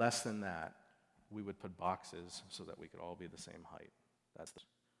 If you're less than that, we would put boxes so that we could all be the same height. That's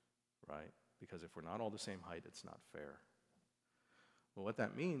right? Because if we're not all the same height, it's not fair. Well, what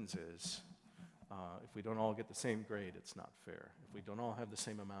that means is if we don't all get the same grade, it's not fair. If we don't all have the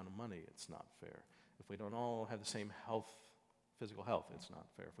same amount of money, it's not fair. If we don't all have the same physical health, it's not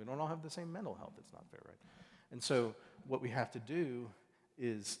fair. If we don't all have the same mental health, it's not fair, right? And so what we have to do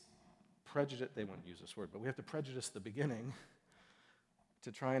is prejudice, they wouldn't use this word, but we have to prejudice the beginning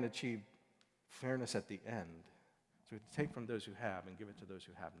to try and achieve fairness at the end. So we have to take from those who have and give it to those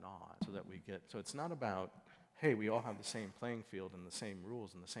who have not, so it's not about, hey, we all have the same playing field and the same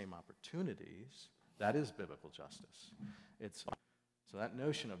rules and the same opportunities. That is biblical justice. So that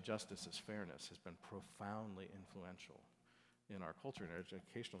notion of justice as fairness has been profoundly influential in our culture and our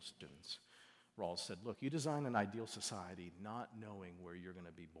educational students. Rawls said, look, you design an ideal society not knowing where you're going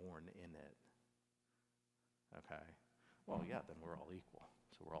to be born in it. Okay? Well, yeah, then we're all equal.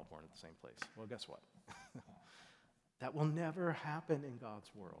 So we're all born at the same place. Well, guess what? That will never happen in God's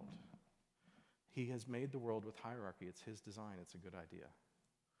world. He has made the world with hierarchy. It's his design. It's a good idea.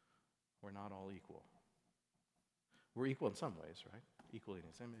 We're not all equal. We're equal in some ways, right? Equal in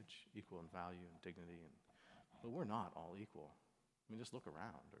his image, equal in value and dignity, but we're not all equal. I mean, just look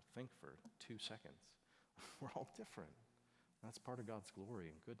around or think for 2 seconds. We're all different. That's part of God's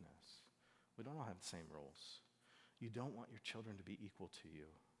glory and goodness. We don't all have the same roles. You don't want your children to be equal to you,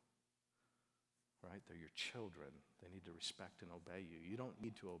 right? They're your children. They need to respect and obey you. You don't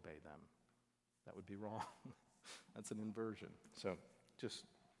need to obey them. That would be wrong. That's an inversion. So just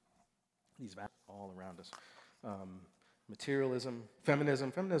these values all around us. Materialism,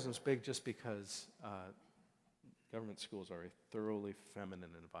 feminism. Feminism is big just because government schools are a thoroughly feminine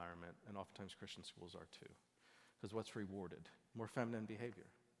environment, and oftentimes Christian schools are too. Because what's rewarded? More feminine behavior,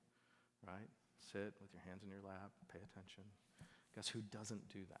 right? Sit with your hands in your lap, pay attention. Guess who doesn't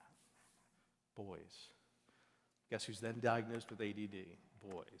do that? Boys. Guess who's then diagnosed with ADD?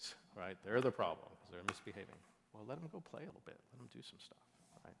 Boys, right? They're the problem because they're misbehaving. Well, let them go play a little bit. Let them do some stuff,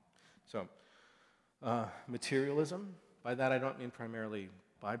 right? So, materialism, by that I don't mean primarily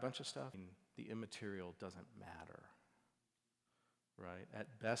buy a bunch of stuff, and the immaterial doesn't matter, right? At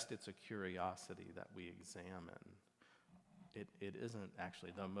best, it's a curiosity that we examine. It isn't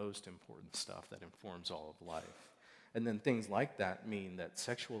actually the most important stuff that informs all of life. And then things like that mean that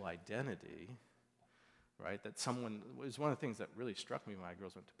sexual identity, right, that someone, it was one of the things that really struck me when my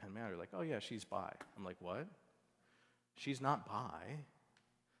girls went to Penn Manor, like, oh yeah, she's bi. I'm like, what? She's not bi.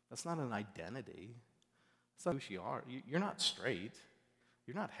 That's not an identity. That's not who you are. You're not straight.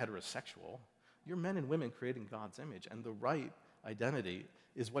 You're not heterosexual. You're men and women created in God's image, and the right identity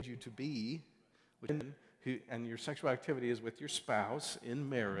is what you to be, and your sexual activity is with your spouse in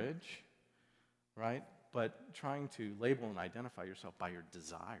marriage, right? But trying to label and identify yourself by your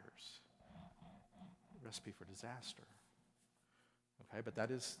desires, recipe for disaster. Okay, but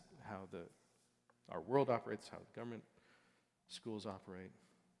that is how our world operates, how the government, schools operate.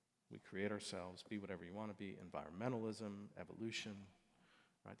 We create ourselves, be whatever you want to be. Environmentalism, evolution,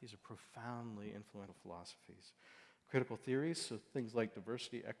 right? These are profoundly influential philosophies. Critical theories, so things like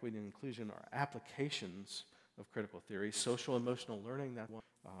diversity, equity, and inclusion are applications of critical theory. Social emotional learning, that one.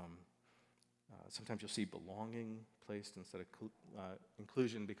 Sometimes you'll see belonging placed instead of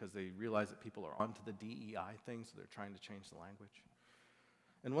inclusion because they realize that people are onto the DEI thing, so they're trying to change the language.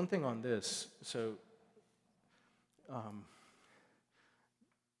 And one thing on this, so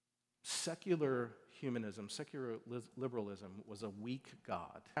secular humanism, secular liberalism was a weak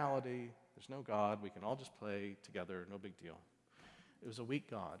God. There's no God, we can all just play together, no big deal. It was a weak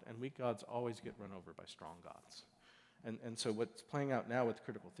God, and weak gods always get run over by strong gods. And so what's playing out now with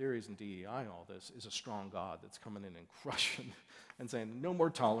critical theories and DEI and all this is a strong God that's coming in and crushing and saying, no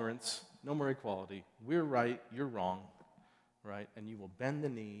more tolerance, no more equality, we're right, you're wrong, right? And you will bend the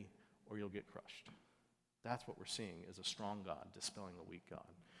knee or you'll get crushed. That's what we're seeing is a strong God dispelling a weak God.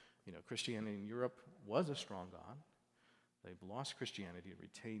 You know, Christianity in Europe was a strong God. They've lost Christianity,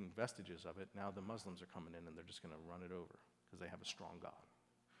 retained vestiges of it. Now the Muslims are coming in and they're just going to run it over because they have a strong God.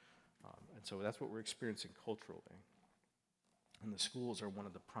 And so that's what we're experiencing culturally. And the schools are one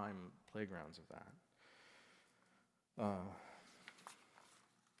of the prime playgrounds of that.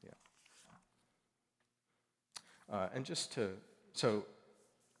 And just to,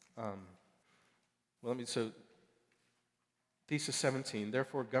 thesis 17,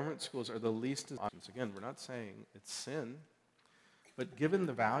 therefore government schools are the least, again, we're not saying it's sin, but given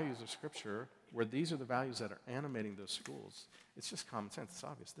the values of Scripture, where these are the values that are animating those schools, it's just common sense, it's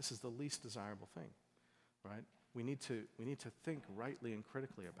obvious. This is the least desirable thing, right? We need to think rightly and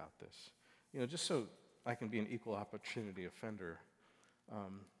critically about this. You know, just so I can be an equal opportunity offender,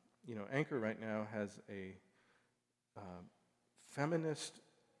 Anchor right now has a feminist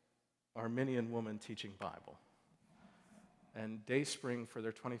Arminian woman teaching Bible. And Dayspring, for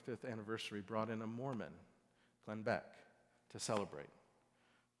their 25th anniversary, brought in a Mormon, Glenn Beck, to celebrate,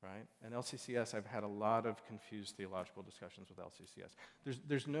 right? And LCCS, I've had a lot of confused theological discussions with LCCS.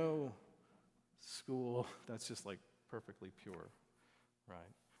 There's no school that's just like perfectly pure, right?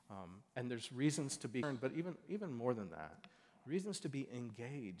 And there's reasons to be, but even more than that, reasons to be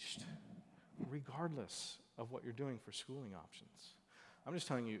engaged regardless of what you're doing for schooling options. I'm just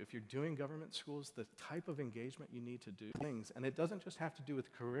telling you, if you're doing government schools, the type of engagement you need to do things, and it doesn't just have to do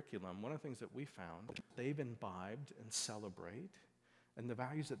with curriculum. One of the things that we found, they've imbibed and celebrate, and the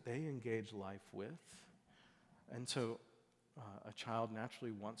values that they engage life with. And so a child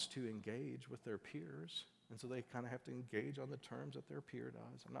naturally wants to engage with their peers, and so they kind of have to engage on the terms that their peer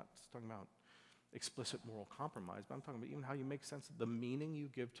does. I'm not just talking about explicit moral compromise, but I'm talking about even how you make sense of the meaning you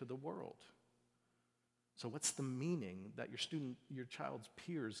give to the world. So what's the meaning that your child's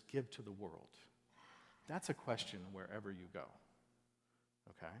peers give to the world? That's a question wherever you go,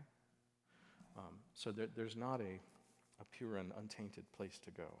 okay? So there's not a pure and untainted place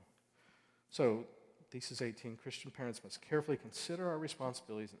to go. So thesis 18, Christian parents must carefully consider our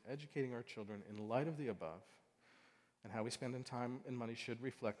responsibilities in educating our children in light of the above, and how we spend in time and money should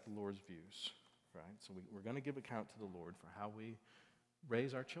reflect the Lord's views, right? So we're going to give account to the Lord for how we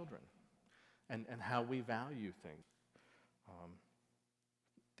raise our children. And how we value things.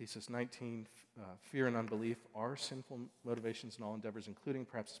 Thesis 19, fear and unbelief are sinful motivations in all endeavors, including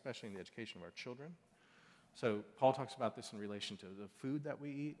perhaps especially in the education of our children. So Paul talks about this in relation to the food that we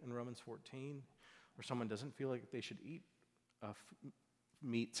eat in Romans 14, where someone doesn't feel like they should eat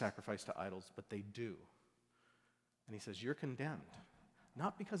meat sacrificed to idols, but they do. And he says, you're condemned.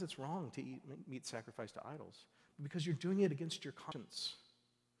 Not because it's wrong to eat meat sacrificed to idols, but because you're doing it against your conscience.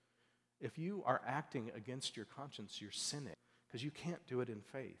 If you are acting against your conscience, you're sinning, because you can't do it in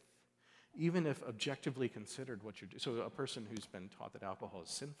faith, even if objectively considered what you're doing. So a person who's been taught that alcohol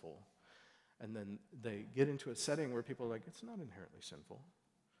is sinful, and then they get into a setting where people are like, it's not inherently sinful.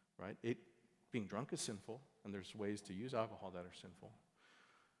 right? Being drunk is sinful, and there's ways to use alcohol that are sinful.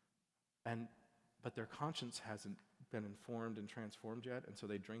 But their conscience hasn't been informed and transformed yet, and so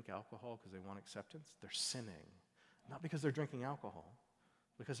they drink alcohol because they want acceptance. They're sinning, not because they're drinking alcohol,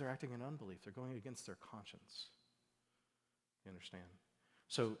 because they're acting in unbelief. They're going against their conscience. You understand?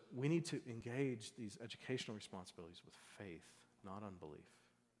 So we need to engage these educational responsibilities with faith, not unbelief,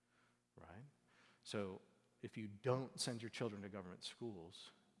 right? So if you don't send your children to government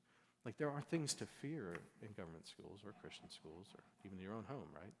schools, like there are things to fear in government schools or Christian schools or even your own home,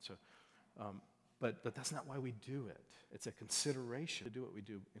 right? So, but that's not why we do it. It's a consideration to do what we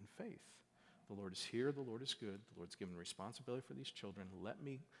do in faith. The Lord is here, the Lord is good, the Lord's given responsibility for these children. Let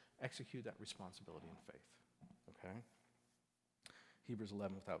me execute that responsibility in faith, okay? Hebrews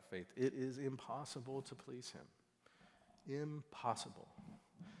 11, without faith, it is impossible to please him. Impossible.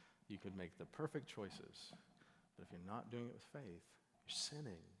 You could make the perfect choices, but if you're not doing it with faith, you're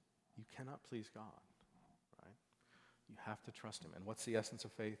sinning. You cannot please God, right? You have to trust him. And what's the essence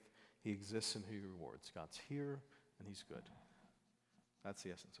of faith? He exists and he rewards. God's here and he's good. That's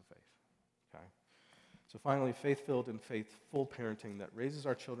the essence of faith, okay? So finally, faith-filled and faithful parenting that raises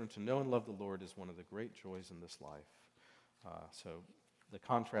our children to know and love the Lord is one of the great joys in this life. So the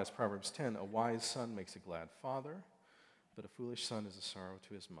contrast, Proverbs 10, a wise son makes a glad father, but a foolish son is a sorrow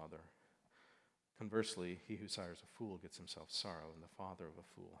to his mother. Conversely, he who sires a fool gets himself sorrow, and the father of a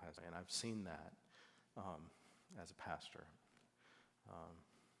fool has. And I've seen that as a pastor.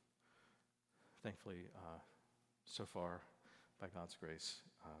 Thankfully, so far, by God's grace,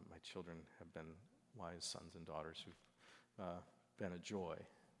 my children have been wise sons and daughters who've been a joy.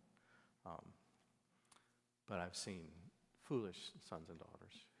 But I've seen foolish sons and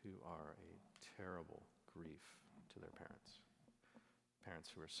daughters who are a terrible grief to their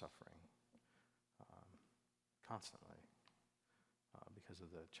parents who are suffering constantly because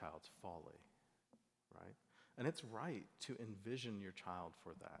of the child's folly, right? And it's right to envision your child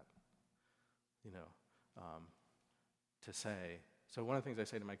for that, to say, so one of the things I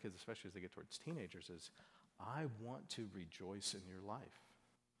say to my kids, especially as they get towards teenagers, is I want to rejoice in your life,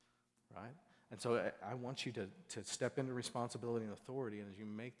 right? And so I want you to step into responsibility and authority, and as you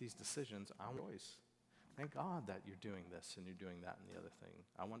make these decisions, I rejoice. Thank God that you're doing this and you're doing that and the other thing.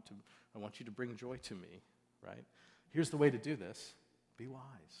 I want you to bring joy to me, right? Here's the way to do this. Be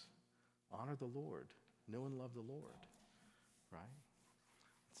wise. Honor the Lord. Know and love the Lord, right?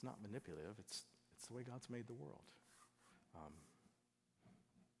 It's not manipulative. It's the way God's made the world.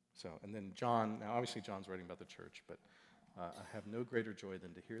 And then John, now obviously John's writing about the church, but I have no greater joy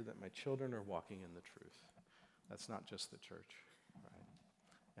than to hear that my children are walking in the truth. That's not just the church, right?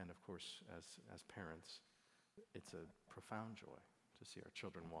 And of course, as parents, it's a profound joy to see our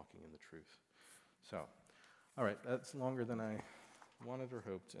children walking in the truth. So, all right, that's longer than I wanted or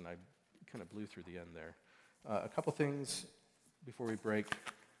hoped, and I kind of blew through the end there. A couple things before we break.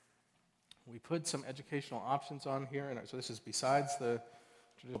 We put some educational options on here, and so this is besides the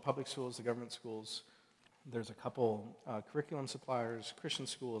traditional public schools, the government schools. There's a couple curriculum suppliers, Christian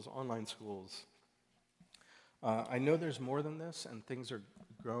schools, online schools. I know there's more than this, and things are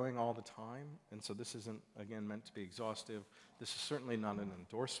growing all the time, and so this isn't, again, meant to be exhaustive. This is certainly not an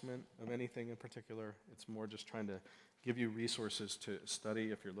endorsement of anything in particular. It's more just trying to give you resources to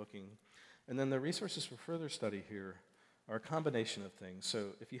study if you're looking. And then the resources for further study here are a combination of things. So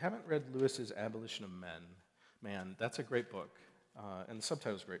if you haven't read Lewis's Abolition of Man, that's a great book. And the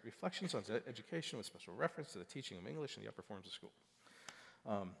subtitle is great. Reflections on Education with Special Reference to the Teaching of English in the Upper Forms of School.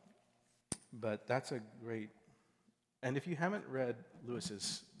 But that's a great, and if you haven't read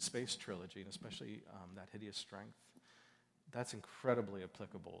Lewis's Space Trilogy, and especially That Hideous Strength, that's incredibly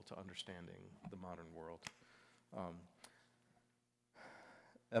applicable to understanding the modern world.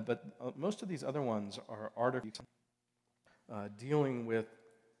 But most of these other ones are articles dealing with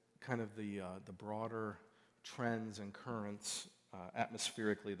kind of the broader trends and currents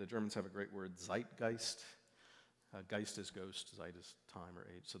atmospherically. The Germans have a great word, Zeitgeist. Geist is ghost, Zeit is time or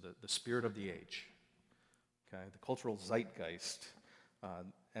age. So the spirit of the age, okay? The cultural zeitgeist.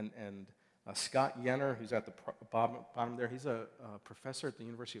 And Scott Yenner, who's at the bottom there, he's a professor at the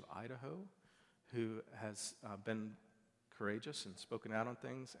University of Idaho who has been courageous and spoken out on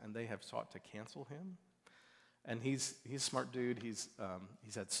things, and they have sought to cancel him. And he's a smart dude. He's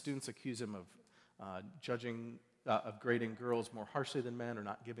had students accuse him of grading girls more harshly than men, or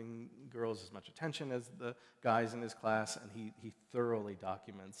not giving girls as much attention as the guys in his class. And he thoroughly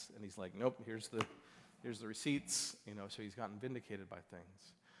documents. And he's like, nope, here's the receipts. So he's gotten vindicated by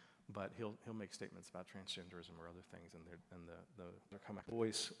things. But he'll make statements about transgenderism or other things, and they're coming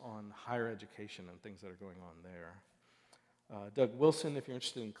voice on higher education and things that are going on there. Doug Wilson, if you're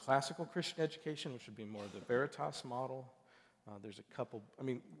interested in classical Christian education, which would be more the Veritas model. There's a couple,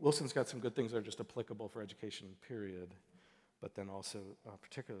 Wilson's got some good things that are just applicable for education, period, but then also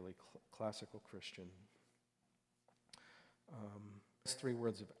particularly classical Christian. These 3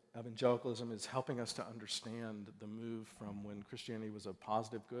 words of evangelicalism is helping us to understand the move from when Christianity was a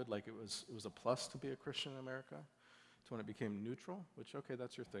positive good, like it was a plus to be a Christian in America, to when it became neutral, which, okay,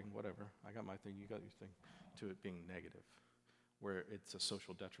 that's your thing, whatever. I got my thing, you got your thing, to it being negative, where it's a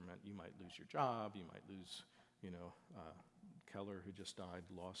social detriment. You might lose your job, you might lose, Keller, who just died,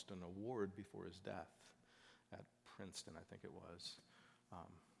 lost an award before his death at Princeton, I think it was,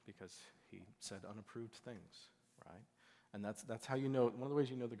 because he said unapproved things, right? And that's how you know, one of the ways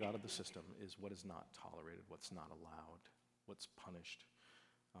you know the God of the system is what is not tolerated, what's not allowed, what's punished.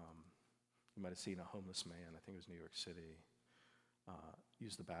 You might have seen a homeless man, I think it was New York City,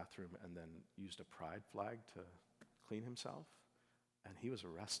 use the bathroom and then used a pride flag to clean himself, and he was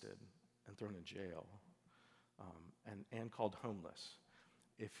arrested and thrown in jail and called homeless.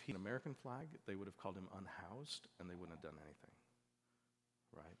 If he had an American flag, they would have called him unhoused and they wouldn't have done anything,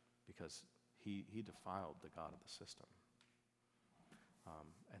 right? Because he defiled the God of the system.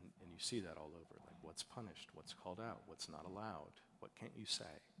 And you see that all over, like what's punished, what's called out, what's not allowed, what can't you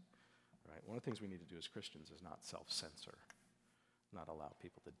say, right? One of the things we need to do as Christians is not self-censor, not allow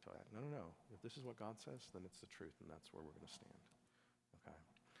people to do that. No. If this is what God says, then it's the truth, and that's where we're going to stand, okay?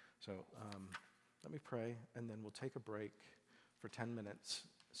 So let me pray, and then we'll take a break for 10 minutes.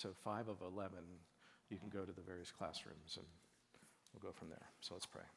 So 5 of 11, you can go to the various classrooms, and we'll go from there. So let's pray.